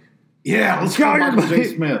 Tick? Yeah, let's Call call your Michael J.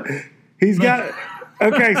 buddy. Smith. He's got.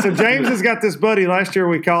 Okay, so James has got this buddy. Last year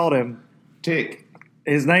we called him. Tick.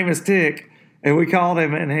 His name is Tick, and we called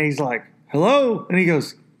him, and he's like, "Hello," and he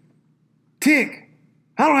goes, "Tick,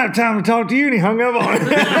 I don't have time to talk to you," and he hung up on it.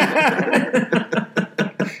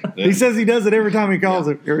 He says he does it every time he calls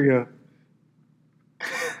him. Here we go.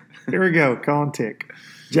 Here we go. Calling Tick.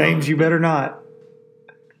 James, you better not.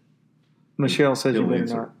 Michelle says you He'll better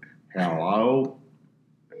answer. not. Hello.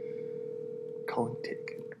 Calling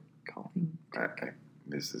Tick. Calling. Okay.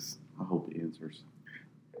 This is. I hope he answers.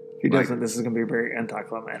 If he doesn't, this is going to be very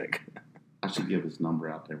anticlimactic. I should give his number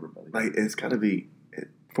out to everybody. Like it's got to be.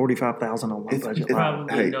 45,000 on one It's- budget it's- line.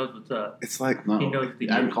 Probably Hey. knows what's up. It's like. No, He knows the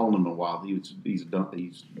I haven't game. called him in a while. He's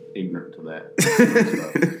ignorant to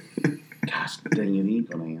that. Gosh dang it, he ain't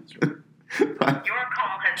gonna answer. Your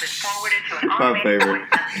call has been forwarded to an My automated favorite. voice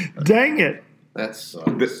message. Dang it. That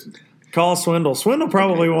sucks. Call Swindle. Swindle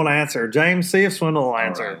probably won't answer. James, see if Swindle will All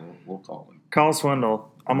answer. right, we'll call him. Call Swindle.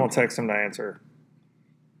 I'm going to text him to answer.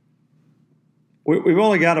 We've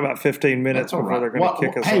only got about 15 minutes That's all before right. they're going to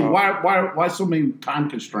kick us Hey, off. why so many time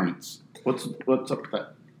constraints? What's up with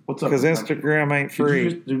that? What's up? Because with that? Instagram ain't Did you free.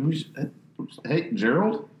 just- did we- hey,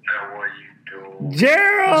 Gerald. How are you doing?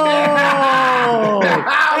 Gerald!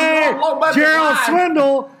 Hey, On Low Budget Gerald Live.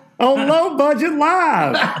 Swindle on Low Budget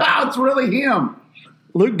Live. It's really him.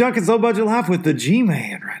 Luke Duncan's Low Budget Live with the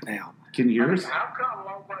G-Man right now. Can you hear us? How come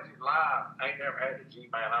Low Budget Live ain't never had a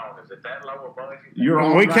G-Man on? Is it that lower budget? You're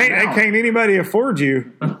on. We right can't. now. Can't anybody afford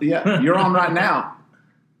you? Yeah, you're on right now.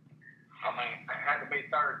 I mean, it had to be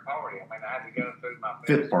third party. I mean, I had to go through my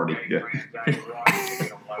Fifth best party, gay yeah. friend, James Ross, to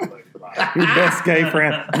get on Low Budget Live. Your best gay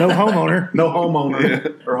friend, no homeowner. No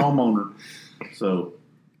homeowner or homeowner. So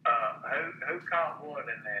Who caught what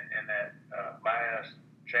in that bass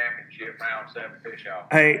championship round 7 fish off.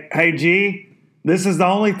 Hey, G. This is the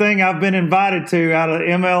only thing I've been invited to out of the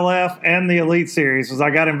MLF and the Elite Series. Was I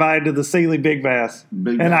got invited to the Sealy Big Bass,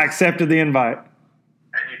 and I accepted the invite. And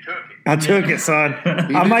you took it. I took it, son.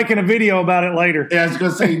 I'm making a video about it later. Yeah, I was going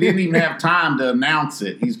to say, he didn't even have time to announce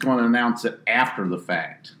it. He's going to announce it after the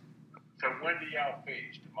fact. So when do y'all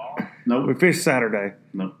fish? Tomorrow? We Nope. fish Saturday.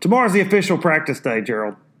 Nope. Tomorrow's the official practice day,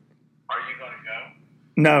 Gerald. Are you going to go?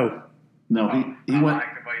 No. No, he I went.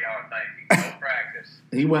 like the way y'all are thinking. No practice.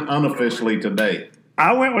 He went unofficially today.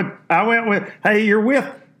 I went with. Hey, you're with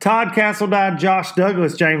Todd Castledine, Josh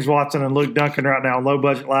Douglas, James Watson, and Luke Duncan right now on Low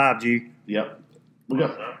Budget Live, G. Yep. We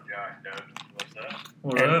What's got up, Josh Douglas? What's up?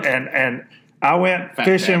 What up? And I went Fat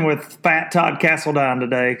fishing Tad. with Fat Todd Castledine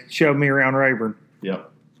today. Showed me around Rayburn. yep.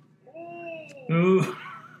 Ooh.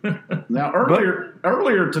 Now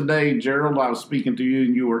earlier today, Gerald, I was speaking to you,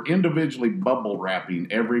 and you were individually bubble wrapping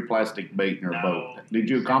every plastic bait in your boat. Did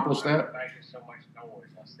you accomplish that? Making so much noise.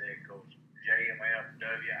 I said, "Coach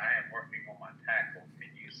JMFW, I am working on my tackle." And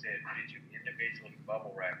you said, "Did you individually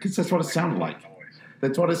bubble wrap?" 'Cause that's what it sounded like. Noise.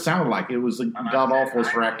 That's what it sounded like. It was the And I god said, awfulest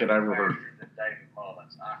 "I am racket I ever heard. faster than David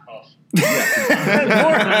Mullins. I hustle."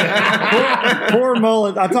 poor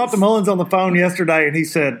Mullins. I talked to Mullins on the phone yesterday, and he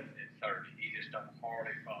said, At 30, he just don't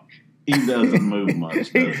hardly function. He doesn't move much, does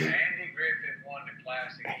he? Andy Griffin won the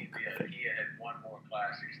classic. He had won more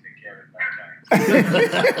classics than Kevin McCain.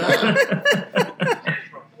 Just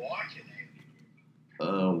from watching Andy.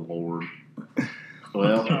 Oh Lord.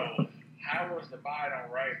 Well, So, how was the bite on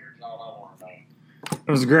Rayburn? Is all I want to know.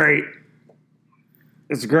 it was great.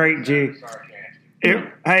 It's great, G. Sarcastic.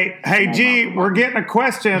 Hey, G, we're getting a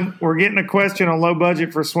question. We're getting a question on Low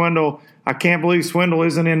Budget for Swindle. I can't believe Swindle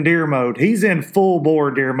isn't in deer mode. He's in full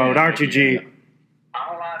bore deer mode, aren't you, G? All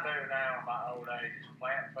I do now in my old age is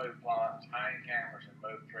plant food plots, hang cameras, and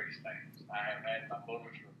move tree stands. I have had my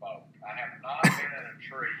bullets revoked. I have not been in a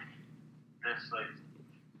tree this season.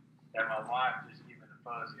 And my wife just gave me the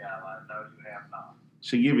fuzzy eye like, no, you have not.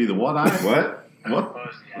 she give you the what eye? What? What?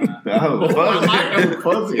 Fuzzy eye. Oh, I fuzzy. like the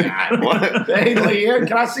fuzzy eye. What? Hey, Leanne,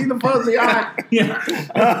 can I see the fuzzy eye? Yeah.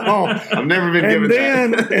 Oh, I've never been given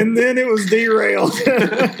that. and then it was derailed.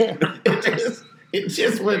 It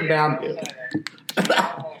just went downhill.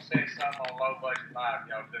 I almost said something on Low Budget Live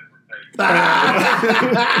y'all didn't repeat.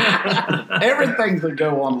 Everything's to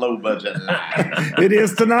go on Low Budget Live. It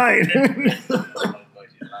is tonight. Low Budget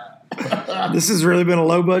Live. This has really been a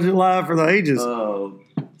Low Budget Live for the ages.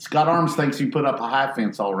 Scott Arms thinks you put up a high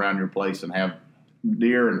fence all around your place and have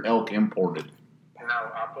deer and elk imported. No,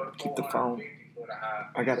 I put Keep the phone. 450 foot of high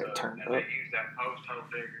I got it fence turned and up. they use that post hole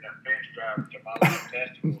digger, that fence driver to my little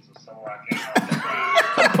testicles so I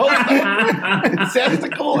can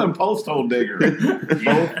Testicle and post hole digger.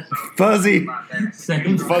 Both Fuzzy.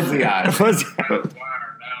 Same. fuzzy eyes. Fuzzy. Wire down the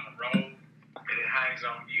road and it hangs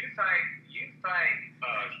on. You think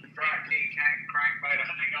Strike King crankbait will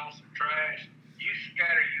hang on some trash? You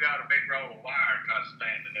scatter you out a big roll of wire and try to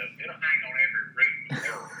stand it up. It'll hang on every root in the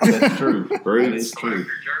world. That's true. That Bruce. is So if true.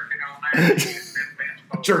 you're jerking on that, you get fence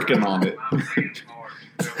post. Jerking on it. My hands hard.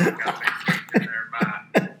 Feel like I've been jerking there by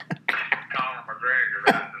Conor McGregor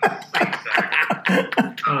right in the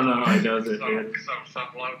seaside. I don't know how he does it, dude. So some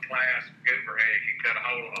low class gooberhead can cut a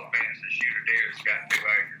hole in a fence and shoot a deer that's got 2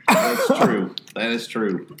 acres. That's true. That is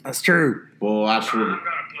true. That's true. Well, I I'm should. going to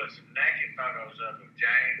put some naked photos up of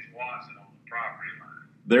James Watson on the property line.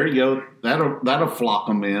 There you go. That'll flock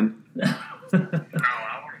them in. No, I want to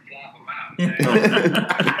flop them out.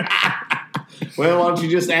 Well, why don't you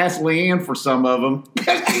just ask Leanne for some of them?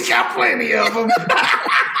 She's got plenty of them.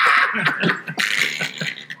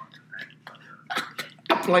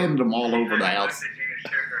 I planted them all over the house. She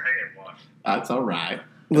just shook her head, Watson. That's all right.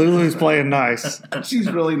 Lulu's playing nice. She's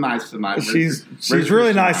really nice tonight. She's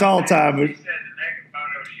really nice all the time. She But said the naked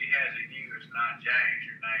photo she has of you is not James.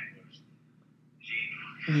 Your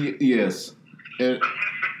name was Gene. Yes. It-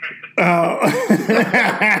 oh.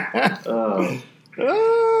 uh, Are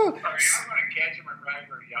y'all going to catch him at Rayburn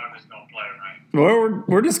or y'all just going to play around? Well,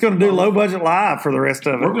 we're just going to do Low Budget Live for the rest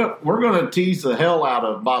of it. we're gonna tease the hell out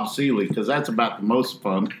of Bob Seeley because that's about the most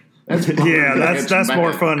fun. That's fun Yeah, to that's catch him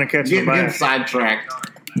more back. fun than catching a Getting bass. sidetracked.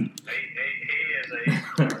 He is a you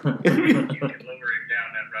can lure him down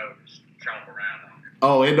that road and chomp around on him.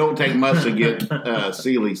 Oh, it don't take much to get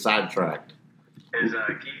Seeley sidetracked. Is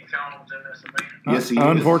Keith Jones in this event? Yes, he is.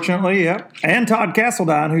 Unfortunately, yep. And Todd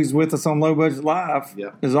Castledine, who's with us on Low Budget Live,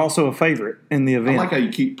 Yep. is also a favorite in the I event. like how you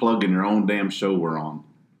keep plugging your own damn show we're on.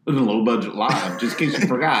 Low Budget Live. Just in case you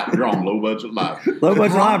forgot, you're on Low Budget Live. Low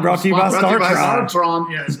Budget Live brought to you by StarTron.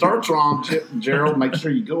 StarTron. StarTron. Gerald, make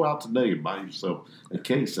sure you go out today and buy yourself a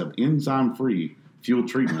case of enzyme-free fuel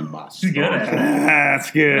treatment by She's good at it.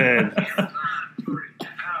 That's good. How are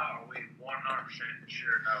we 100% sure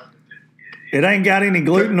now that It ain't got any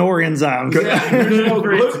gluten or enzymes.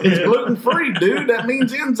 It's gluten free, dude. That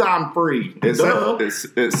means enzyme free. It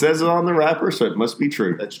says it on the wrapper, so it must be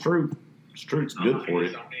true. That's true. It's true. It's good for you.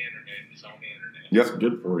 It's on the internet. It's on the internet. Yep. It's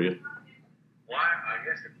good for you. Why? I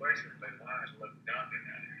guess the question is, why is Luke Duncan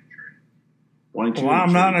out in the tree? Why don't you Well,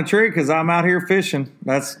 I'm not in a tree because I'm out here fishing.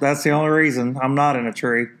 That's the only reason I'm not in a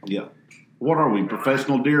tree. Yeah. What are we,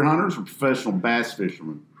 professional deer hunters or professional bass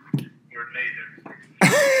fishermen? We're neither.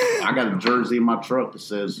 I got a jersey in my truck that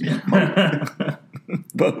says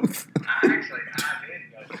Both. I did go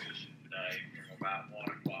fishing today from about 1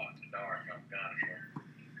 o'clock to dark on Gunnersville.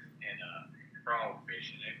 And frog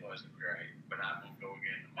fishing, it wasn't great. But I'm going to go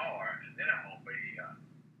again tomorrow. And then I'm going to be,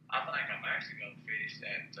 I think I'm actually going to fish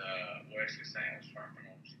at Wesley Sam's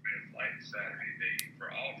Terminal on Smith Lake Saturday for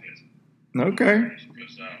autism. Okay.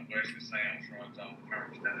 Because Wesley Sam's runs on the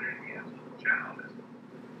terms that he has a child that's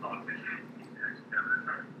autistic.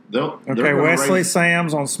 Okay, Wesley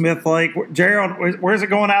Sam's on Smith Lake. Gerald, where's it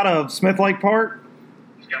going out of? Smith Lake Park?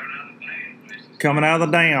 It's coming out of the dam. Coming out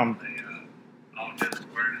of the dam. The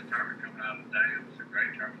autism awareness tournament coming out of the dam. It's a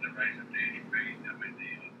great tournament. They raise up to any feet. I mean,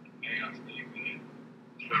 the gals do good.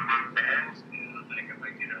 So fast, and I think I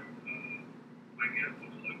may get up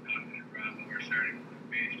with a look up and drive over Saturday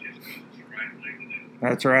morning fish just because it's the right thing to do.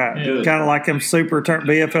 That's right. Yeah. Kind of like them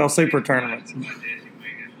BFL super tournaments. Like Jesse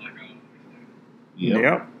Wiggins, like I always do.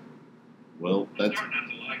 Yep. Well, that's Hard not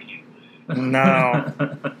to like him. No.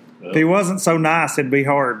 If he wasn't so nice, it'd be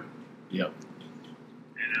hard. yep.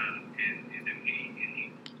 And then he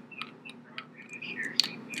this year, so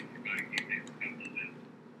I think we're going to give him a couple of little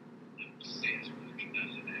cents for the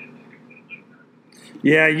doesn't have like a little.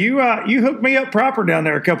 Yeah, you hooked me up proper down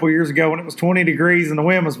there a couple years ago when it was 20 degrees and the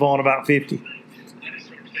wind was blowing about 50. I just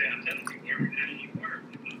sort of say, I'm telling you, wherever the hell you work,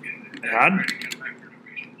 you look at it. I'd- Ready to come back for the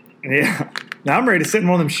vision. Yeah. Now I'm ready to sit in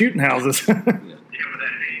one of them shooting houses. You know, with that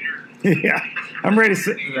heater. Yeah. I'm ready to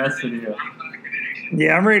sit. That's the deal.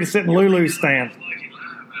 Yeah, I'm ready to sit in Lulu's stand.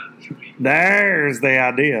 There's the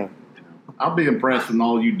idea. I'll be impressed when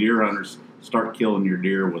all you deer hunters start killing your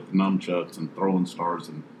deer with nunchucks and throwing stars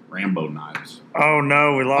and Rambo knives. Oh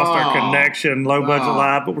no, we lost our Oh. connection, low budget Oh.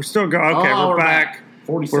 live, but we're still going. Okay, Oh, we're back.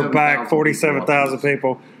 We're back. 47,000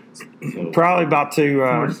 people. So, Probably about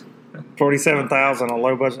to 47,000 on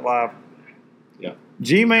low budget live. yeah.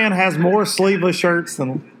 G-Man has more sleeveless shirts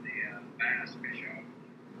than Bass fish off.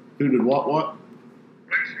 Who did what? Western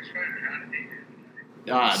Sweater, how did he do?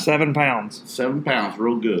 God, 7 pounds. 7 pounds.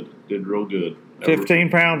 Real good. Did real good. 15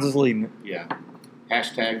 pounds is leading it. Yeah.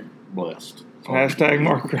 Hashtag blessed. Hashtag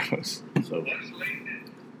Mark Rose. So, What's leading it?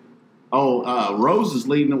 Rose is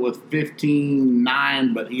leading it with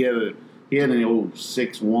 15.9, but he had an old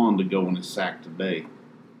 6.1 to go in his sack today.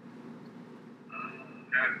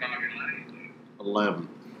 How's Bobby Lane do? 11.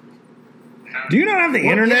 Do you not have the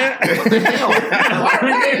internet? What the hell?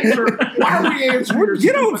 Why are we answering your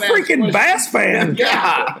You know, stupid ass freaking questions? bass fan.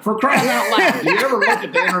 Yeah, for crying out loud. Do you ever look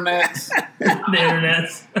at the internet? The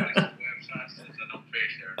internet's. Website says I don't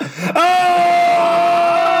fish there.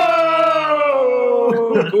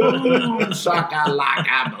 Oh! Boom, shaka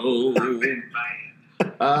laka boom. Banned.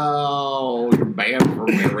 Oh, you're banned from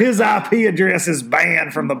everything. His IP address is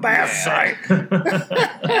banned from the bass site.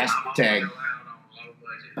 Hashtag.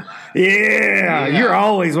 Yeah, Yeah. you're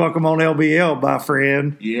always welcome on LBL, my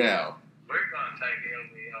friend. Yeah. We're going to take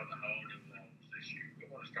LBL to whole new levels this year. We're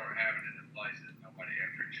going to start having it in places nobody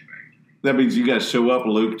ever expected. That means you got to show up,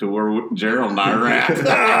 Luke, to where Gerald and I are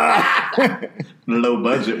at. Low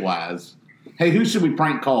budget wise. Hey, who should we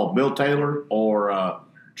prank call? Bill Taylor or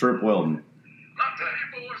Trip Weldon? I'll tell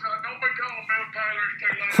you, boys, don't be calling Bill Taylor.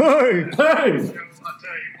 It's too late. Hey, I'll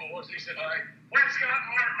tell you, boys, he said, hey, when Scott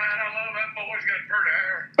Martin, man, I love that boy's got pretty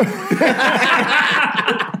hair.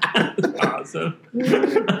 Awesome.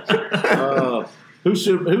 Who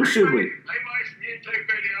should we? He makes some YouTube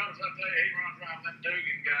videos. I tell you, he runs around them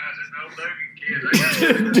Dugan guys and no Dugan kids. They got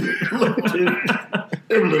some videos.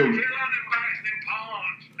 Them little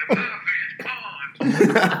Them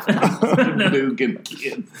ponds, Dugan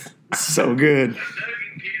kids. so good. the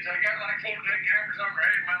Dugan kids, I got like 14 cameras on their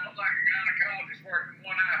head, man. Look like a gynecologist working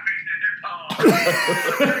one eye fishing in their pond.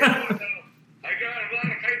 They got a lot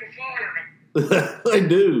of people following them. They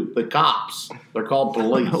do. The cops. They're called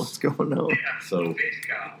police. What's going on? Yeah, So- fish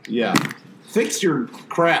cops. Yeah. Fix your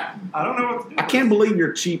crap. I don't know what to do. I can't believe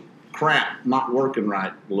your cheap crap not working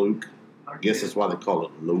right, Luke. I guess that's why they call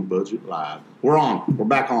it Low Budget Live. We're on. We're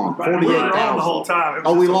back on. We were on 48,000 the whole time. It was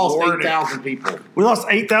Oh, we just a lost warning. 8,000 people. We lost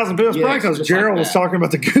 8,000 people. It's Yes, probably because just Gerald like was that. talking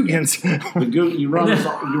about the Googans. You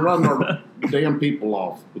run our damn people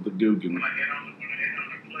off with the Guggen. When I get on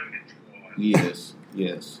the clothing squad,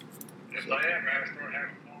 Yes. if they ever start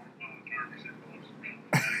having farm turkeys,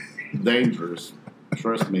 it was Dangerous.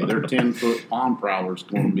 Trust me, their 10-foot palm prowler's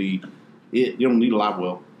going to be it. You don't need a live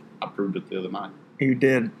well. I proved it the other night. You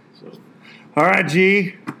did. So, All right,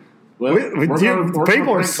 G. well, we're gonna People are prank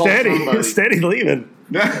call somebody. steady leaving.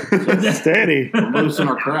 Steady. We're losing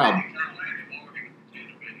our crowd.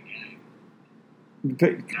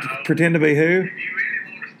 Pretend to be who? If you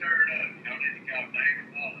really want to stir it up, you don't need to call David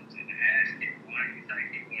Wallace and ask him why you think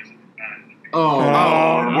he wasn't invited to be.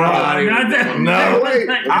 Right. Not that- No. Wait,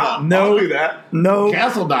 No. I'll do that. No.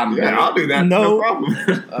 Castle Diamond. Yeah, I'll do that. No. problem.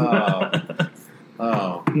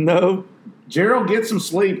 No. Gerald, get some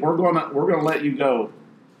sleep. We're gonna let you go.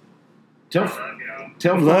 Tell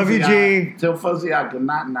Love Fuzzy you, Eye- G. Tell Fuzzy Eye good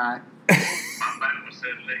night. My mama said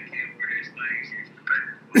let him wear his things used to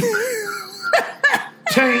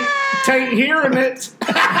pay. Tain't hearing it.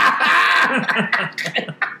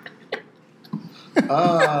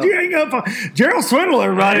 You hang up on Gerald Swindle,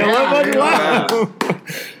 everybody. I love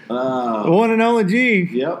Live. One and only G.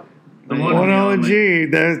 Yep. The One and only G.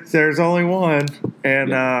 There's only one.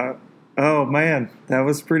 And oh man, that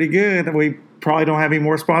was pretty good. We probably don't have any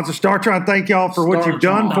more sponsors. StarTron, thank y'all for what you've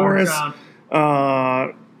done for us.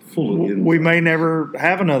 Full of We may never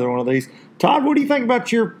have another one of these. Todd, what do you think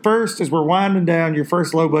about your first, as we're winding down, your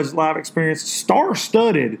first low budget live experience?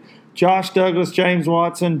 Star-studded. Josh Douglas, James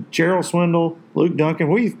Watson, Gerald Swindle, Luke Duncan.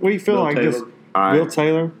 What do you feel Bill like? Taylor. Just Bill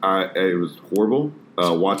Taylor. It was horrible.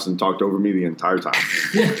 Watson talked over me the entire time.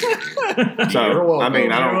 So You're welcome.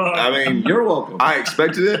 I mean, You're welcome. I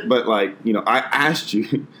expected it, but I asked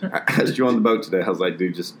you on the boat today. I was like,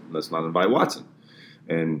 dude, just let's not invite Watson.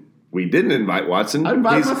 And we didn't invite Watson. I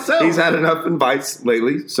invited myself. He's had enough invites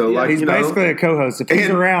lately. So He's basically a co-host. If he's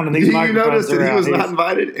around and these did you microphones notice that are he out, was not he's-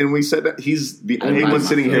 invited? And we said that he's the I only invited one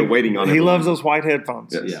sitting myself. here waiting on him. he loves those white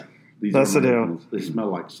headphones. Yes. Yeah. These That's are the deal. Americans. They smell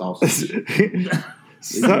like sausage.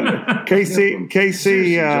 So, KC,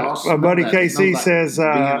 Seriously, Josh, my buddy smell that. It KC smells like says,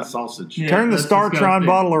 Vienna sausage. Yeah. turn the that's StarTron disgusting.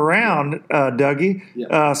 bottle around, Dougie.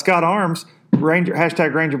 Yeah. Scott Arms, Ranger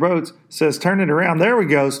 #Ranger Boats says, turn it around. There we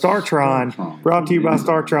go. StarTron, StarTron. brought to you by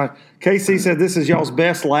StarTron. KC said, this is y'all's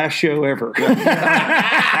best last show ever.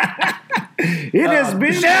 It has been.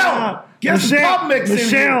 Michelle, get some pub mix in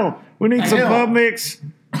Michelle, we need some Hell. pub mix.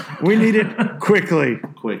 We need it quickly.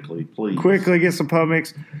 Quickly, please. Quickly get some pub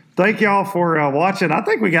mix. Thank y'all for watching. I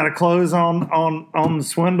think we got to close on the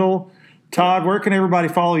Swindle. Todd, where can everybody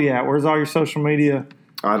follow you at? Where's all your social media?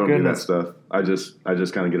 I don't Goodness. do that stuff. I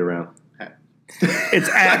just kind of get around. It's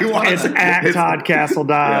at Todd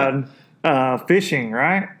Castledine fishing,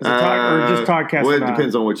 right? Is it Todd, or just Todd Castledine? Well, it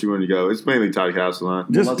depends on what you want to go. It's mainly Todd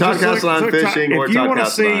Castledine. Just Todd look- Castledine look, fishing or if you Todd want to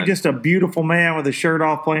see Castledine. just a beautiful man with his shirt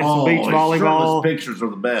off playing some beach his volleyball, shirtless pictures are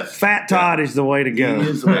the best. Fat Todd is the way to He go.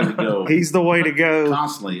 is the way to go. He's the way to go.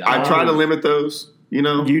 Constantly. I try to limit those, You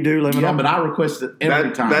do limit Yeah, them. but I request it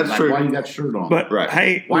every time. that's like, true. Why you got your shirt on? But Right.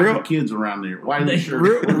 hey, why are real, your kids around there? Why are your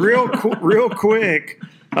shirt real quick,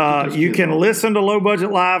 you can listen to Low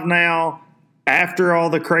Budget Live now after all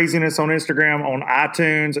the craziness on Instagram, on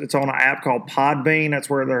iTunes. It's on an app called Podbean. That's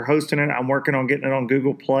where they're hosting it. I'm working on getting it on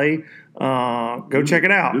Google Play. Go check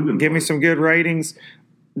it out. Google Give me Play. some good ratings.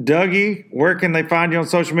 Dougie, where can they find you on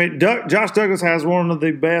social media? Josh Douglas has one of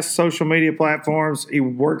the best social media platforms. He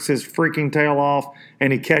works his freaking tail off,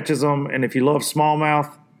 and he catches them. And if you love smallmouth,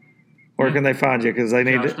 where can they find you? Because they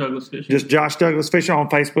need Josh to, Douglas Fishing. just Josh Douglas Fishing on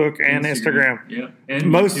Facebook and Instagram. Yeah. And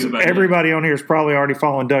Most YouTube, I guess. everybody on here is probably already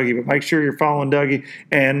following Dougie, but make sure you're following Dougie.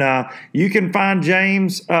 And you can find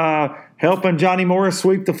James helping Johnny Morris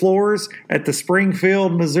sweep the floors at the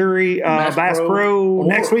Springfield, Missouri Bass Pro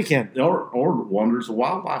next weekend. Or Wonders of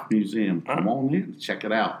Wildlife Museum. Come on in, check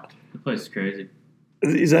it out. The place is crazy.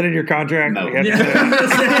 Is that in your contract? No. You have to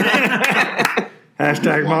say that.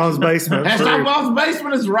 Hashtag Mom's Basement. Hashtag Mom's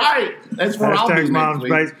Basement is right. That's where I'll Hashtag be Mom's next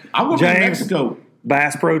week. Basement. I will be in James, Mexico.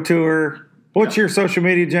 Bass Pro Tour. What's your social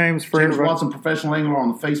media, James? For James everybody? Watson Professional Angler on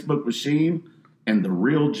the Facebook machine and the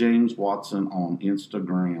real James Watson on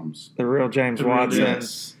Instagrams. The real James The real Watson.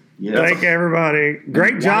 Yes. Yes. Thank everybody.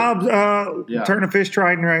 Great job Yeah. turning fish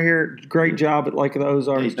Triton right here. Great job at Lake of the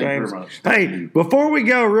Ozarks, Hey, thank you James. very much. Hey, Thank you. before we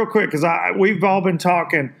go, real quick, because we've all been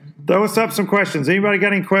talking. Throw us up some questions. Anybody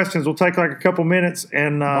got any questions? We'll take like a couple minutes.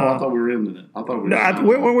 And I thought we were ending it. I thought we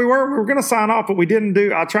we were going to sign off, but we didn't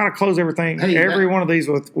do. I'll try to close everything, every one of these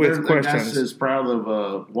with questions. That's as proud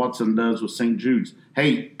of Watson does with St. Jude's.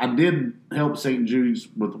 Hey, I did help St. Jude's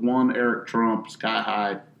with one Eric Trump Sky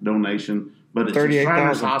High donation, but it's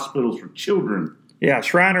Shriners Hospitals for Children. Yeah,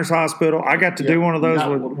 Shriners Hospital. I got to do one of those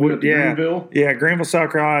with Greenville. Yeah, Greenville,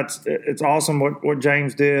 South Carolina. It's awesome what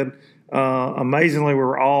James did. Amazingly, we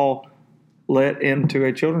were all let into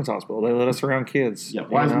a children's hospital. They let us around kids. Yeah.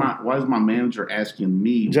 Why is my manager asking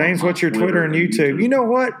me? James, what's your Twitter and YouTube? You know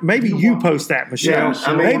what? Maybe you post that, Michelle.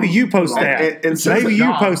 Yeah, maybe you post that. Maybe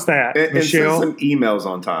you post that, Michelle. And send some emails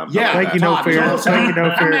on time. Yeah. Thank you, No Fear. Thank you,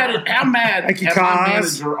 No Fear. How mad Thank you, at my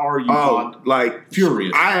manager are you? Like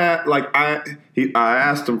furious. I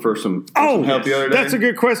asked him for some help the other day. That's a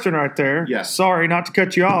good question right there. Yes. Sorry, not to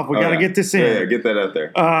cut you off. We got to get this in. Yeah, get that out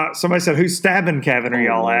there. Somebody said, "Who's stabbing Kevin? Are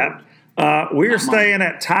y'all at?" We're staying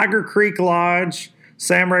at Tiger Creek Lodge,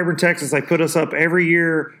 Sam Rayburn, Texas. They put us up every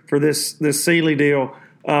year for this Sealy deal.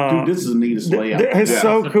 Dude, this is the neatest layout. It's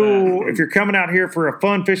so cool. If you're coming out here for a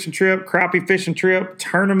fun fishing trip, crappie fishing trip,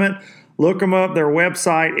 tournament, look them up. Their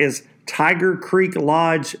website is Tiger Creek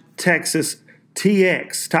Lodge, Texas,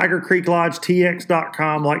 TX,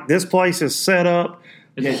 TigerCreekLodgeTX.com. Like, this place is set up.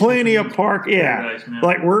 Plenty of park,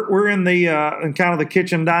 like we're in the in kind of the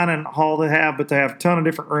kitchen dining hall they have, but they have a ton of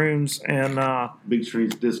different rooms and Big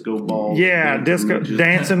Streets disco balls. Yeah,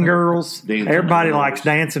 dancing girls. Everybody likes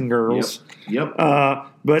dancing girls. Yep.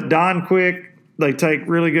 But Don Quick, they take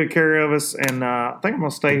really good care of us, and I think I'm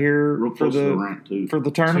gonna stay here for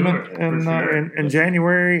the tournament in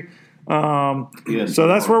January. So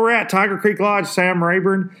that's where we're at, Tiger Creek Lodge, Sam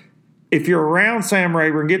Rayburn. If you're around Sam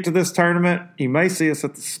Rayburn, get to this tournament, you may see us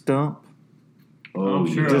at the Stump. Oh,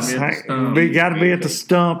 sure. We got to be at the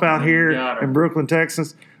Stump out here in Brooklyn,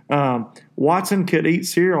 Texas. Watson could eat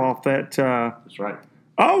cereal off that. That's right.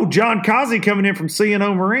 Oh, John Causey coming in from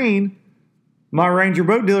C&O Marine, my Ranger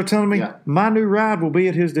boat dealer, telling me my new ride will be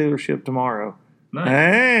at his dealership tomorrow. Nice.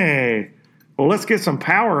 Hey. Well, let's get some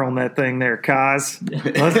power on that thing there, Kaz.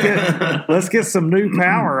 Let's get some new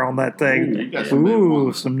power on that thing. Some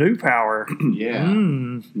new power. Yeah.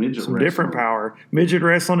 Some different power. Midget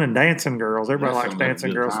wrestling and dancing girls. Everybody likes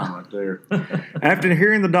dancing girls. Right there. After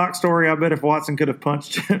hearing the Doc story, I bet if Watson could have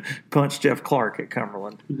punched Jeff Clark at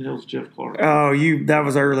Cumberland. Who the hell's Jeff Clark? Oh, that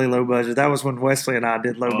was early low budget. That was when Wesley and I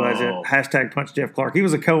did low budget. #punch Jeff Clark. He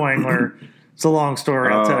was a co-angler. It's a long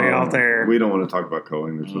story, I'll tell you out there. We don't want to talk about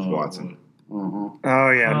co-anglers with Watson. Oh,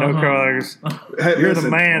 yeah, no co-anglers. You're the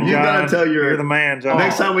man, John. You got to tell You're the man, John.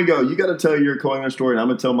 Next time we go, you got to tell your co-angler story, and I'm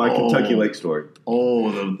going to tell my Kentucky Lake story.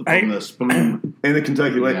 Oh, the spoon. And the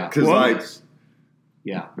Kentucky Lake, because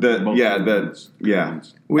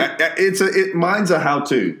mine's a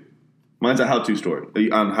how-to. Mine's a how-to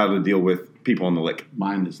story on how to deal with people on the lake.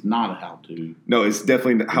 Mine is not a how-to. No, it's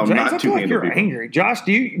definitely how James, not I to feel like handle you're people. angry. Josh,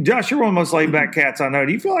 you're one of the most laid-back cats I know.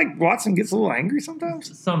 Do you feel like Watson gets a little angry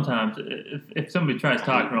sometimes? Sometimes. If somebody tries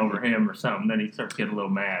talking over him or something, then he starts getting a little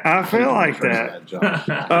mad. I feel like that.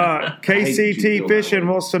 KCT Fishing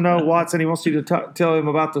wants to know, Watson, he wants you to tell him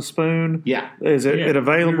about the spoon. Yeah. Is it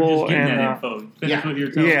available? That info. Finish what you're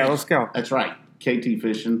telling me. Let's go. That's right. KT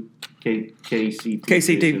Fishing. KCT.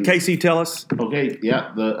 KC, tell us. Okay,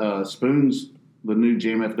 the spoons, the new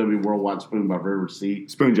JMFW Worldwide Spoon by River Sea.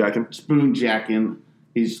 Spoon jacking.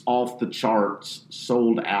 He's off the charts,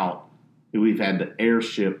 sold out. We've had to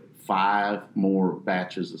airship 5 more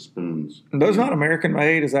batches of spoons. Those not American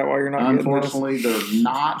made? Is that why you're not getting those? Unfortunately, they're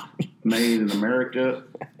not made in America.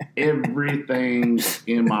 Everything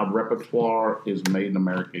in my repertoire is made in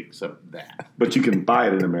America except that. But you can buy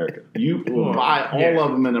it in America. You will buy all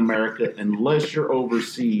of them in America unless you're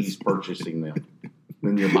overseas purchasing them.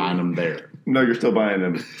 Then you're buying them there. No, you're still buying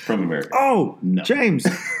them from America. Oh, no. James,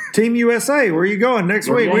 Team USA, where are you going next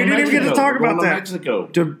week? We didn't even get to talk about that. Mexico.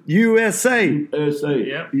 To USA.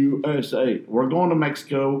 USA. We're going to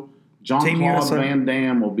Mexico. Jean-Claude Van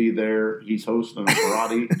Damme will be there. He's hosting a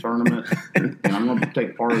karate tournament, and I'm going to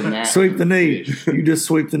take part in that. Sweep the knee. You just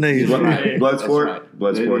sweep the knee. Bloodsport.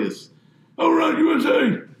 All right,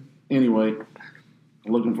 USA. Anyway,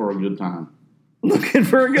 looking for a good time. Looking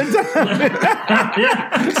for a good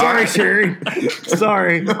time. Sorry, Sherry.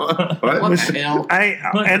 Sorry. What the hell? Hey,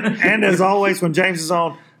 and as always, when James is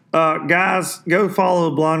on, guys, go follow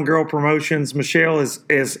Blonde Girl Promotions. Michelle is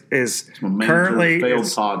currently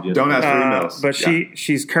failed pod yesterday. Don't ask for emails. But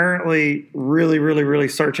she's currently really, really, really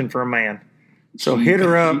searching for a man. So hit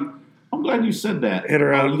her up. I'm glad you said that. Hit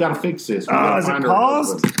her up. You got to fix this. We Oh, gotta is it find her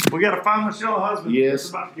paused? husband. We got to find Michelle a husband. Yes. It's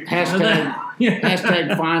about to get-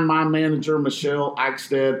 Hashtag find my manager, Michelle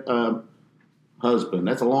Eichstead, husband.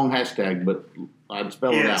 That's a long hashtag, but I'd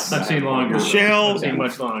spell Yes. it out. I've seen longer. Michelle- I've seen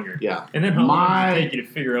much longer. Yeah. And then how long does it take you to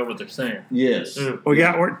figure out what they're saying? Yes.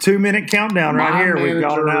 We're 2-minute countdown right My here. We've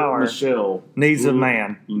got an manager, hour. Michelle Needs a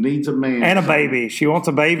man. Needs a man. And a baby. She wants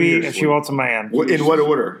a baby and she Seriously. wants a man. In what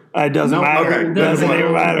order? It doesn't No, matter. okay. Doesn't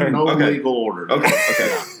even matter. No Okay. legal order. Okay.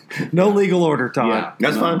 No legal order, Todd. Yeah.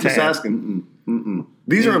 That's fine. Just Tad. asking. Mm-mm.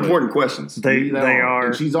 These are Anyway. important questions. They are.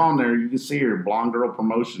 And she's on there. You can see her, Blonde Girl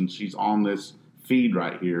Promotions. She's on this feed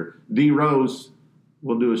right here. D Rose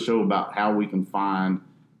will do a show about how we can find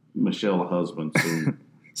Michelle a husband soon.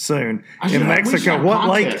 Soon I should in have- we should Mexico. have What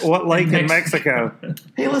lake? contest. What lake in Mexico?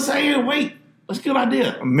 Hey, wait. That's a good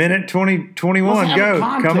idea. Minute 2021. Let's have a Go. Come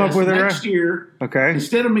up contest with it. next year. Okay.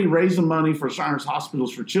 Instead of me raising money for Shriners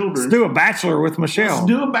Hospitals for Children, Let's do a bachelor with Michelle. let's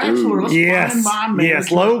do a bachelor. Let's Yes. find my manager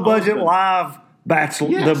Yes. Low budget husband. live bachelor.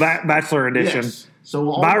 Yes. The bachelor edition. Yes. So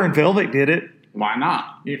all Byron Velvick did it. why not?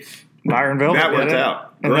 If Byron Velvick That did worked it.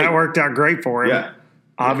 out. And Great. that worked out great for him. Yeah.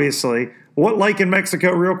 Obviously. What lake in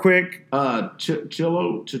Mexico, real quick?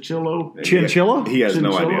 Chichillo. Chinchilla? He has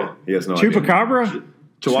no Chinchilla? idea. He has no idea. Chupacabra?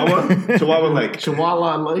 Chihuahua? Chihuahua Lake.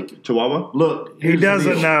 Chihuahua Lake. Chihuahua? Look, He here's the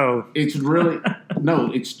doesn't deal. know. It's really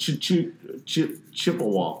no. It's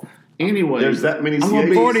Chippewa. Anyway, There's that many I'm gonna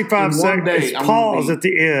be- 45 in one seconds. day, It's I'm gonna pause be- at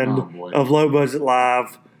the end Oh, boy. of Low Budget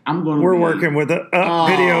Live. I'm going. We're working with the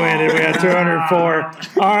video ended. We had 204.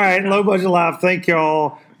 All right, Low Budget Live. Thank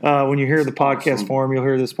y'all. When you hear the podcast Awesome. form, you'll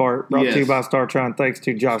hear this part. Brought to you Yes. by StarTron. Thanks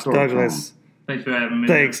to Josh StarTron. Douglas. thanks for having me.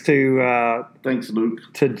 Thanks Thanks, Luke.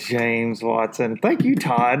 to James Watson. Thank you,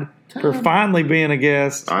 Todd, for finally being a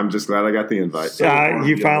guest. I'm just glad I got the invite. hard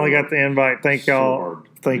You to get finally hold got the invite. Thank So y'all. hard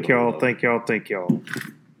to Thank get y'all. hold of. Thank y'all. Thank y'all.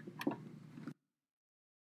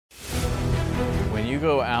 When you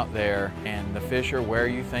go out there and the fish are where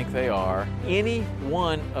you think they are, any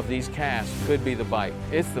one of these casts could be the bite.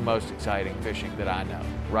 It's the most exciting fishing that I know,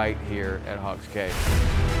 right here at Hawks Cave.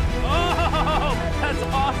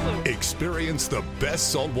 Experience the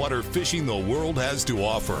best saltwater fishing the world has to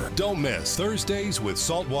offer. Don't miss Thursdays with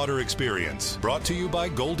Saltwater Experience, brought to you by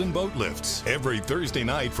Golden Boat Lifts, every Thursday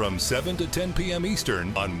night from 7 to 10 p.m.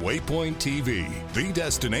 Eastern on Waypoint TV, the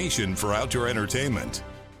destination for outdoor entertainment.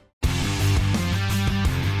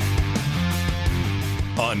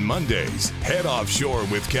 On Mondays, head offshore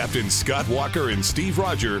with Captain Scott Walker and Steve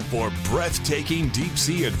Roger for breathtaking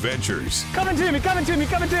deep-sea adventures. Coming to me.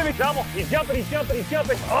 Double. He's jumping.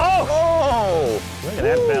 Oh! Look at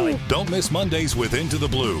that belly. Don't miss Mondays with Into the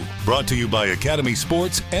Blue, brought to you by Academy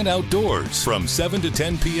Sports and Outdoors from 7 to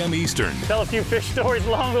 10 p.m. Eastern Tell a few fish stories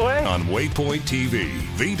along the way. on Waypoint TV,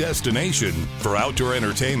 the destination for outdoor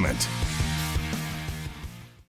entertainment.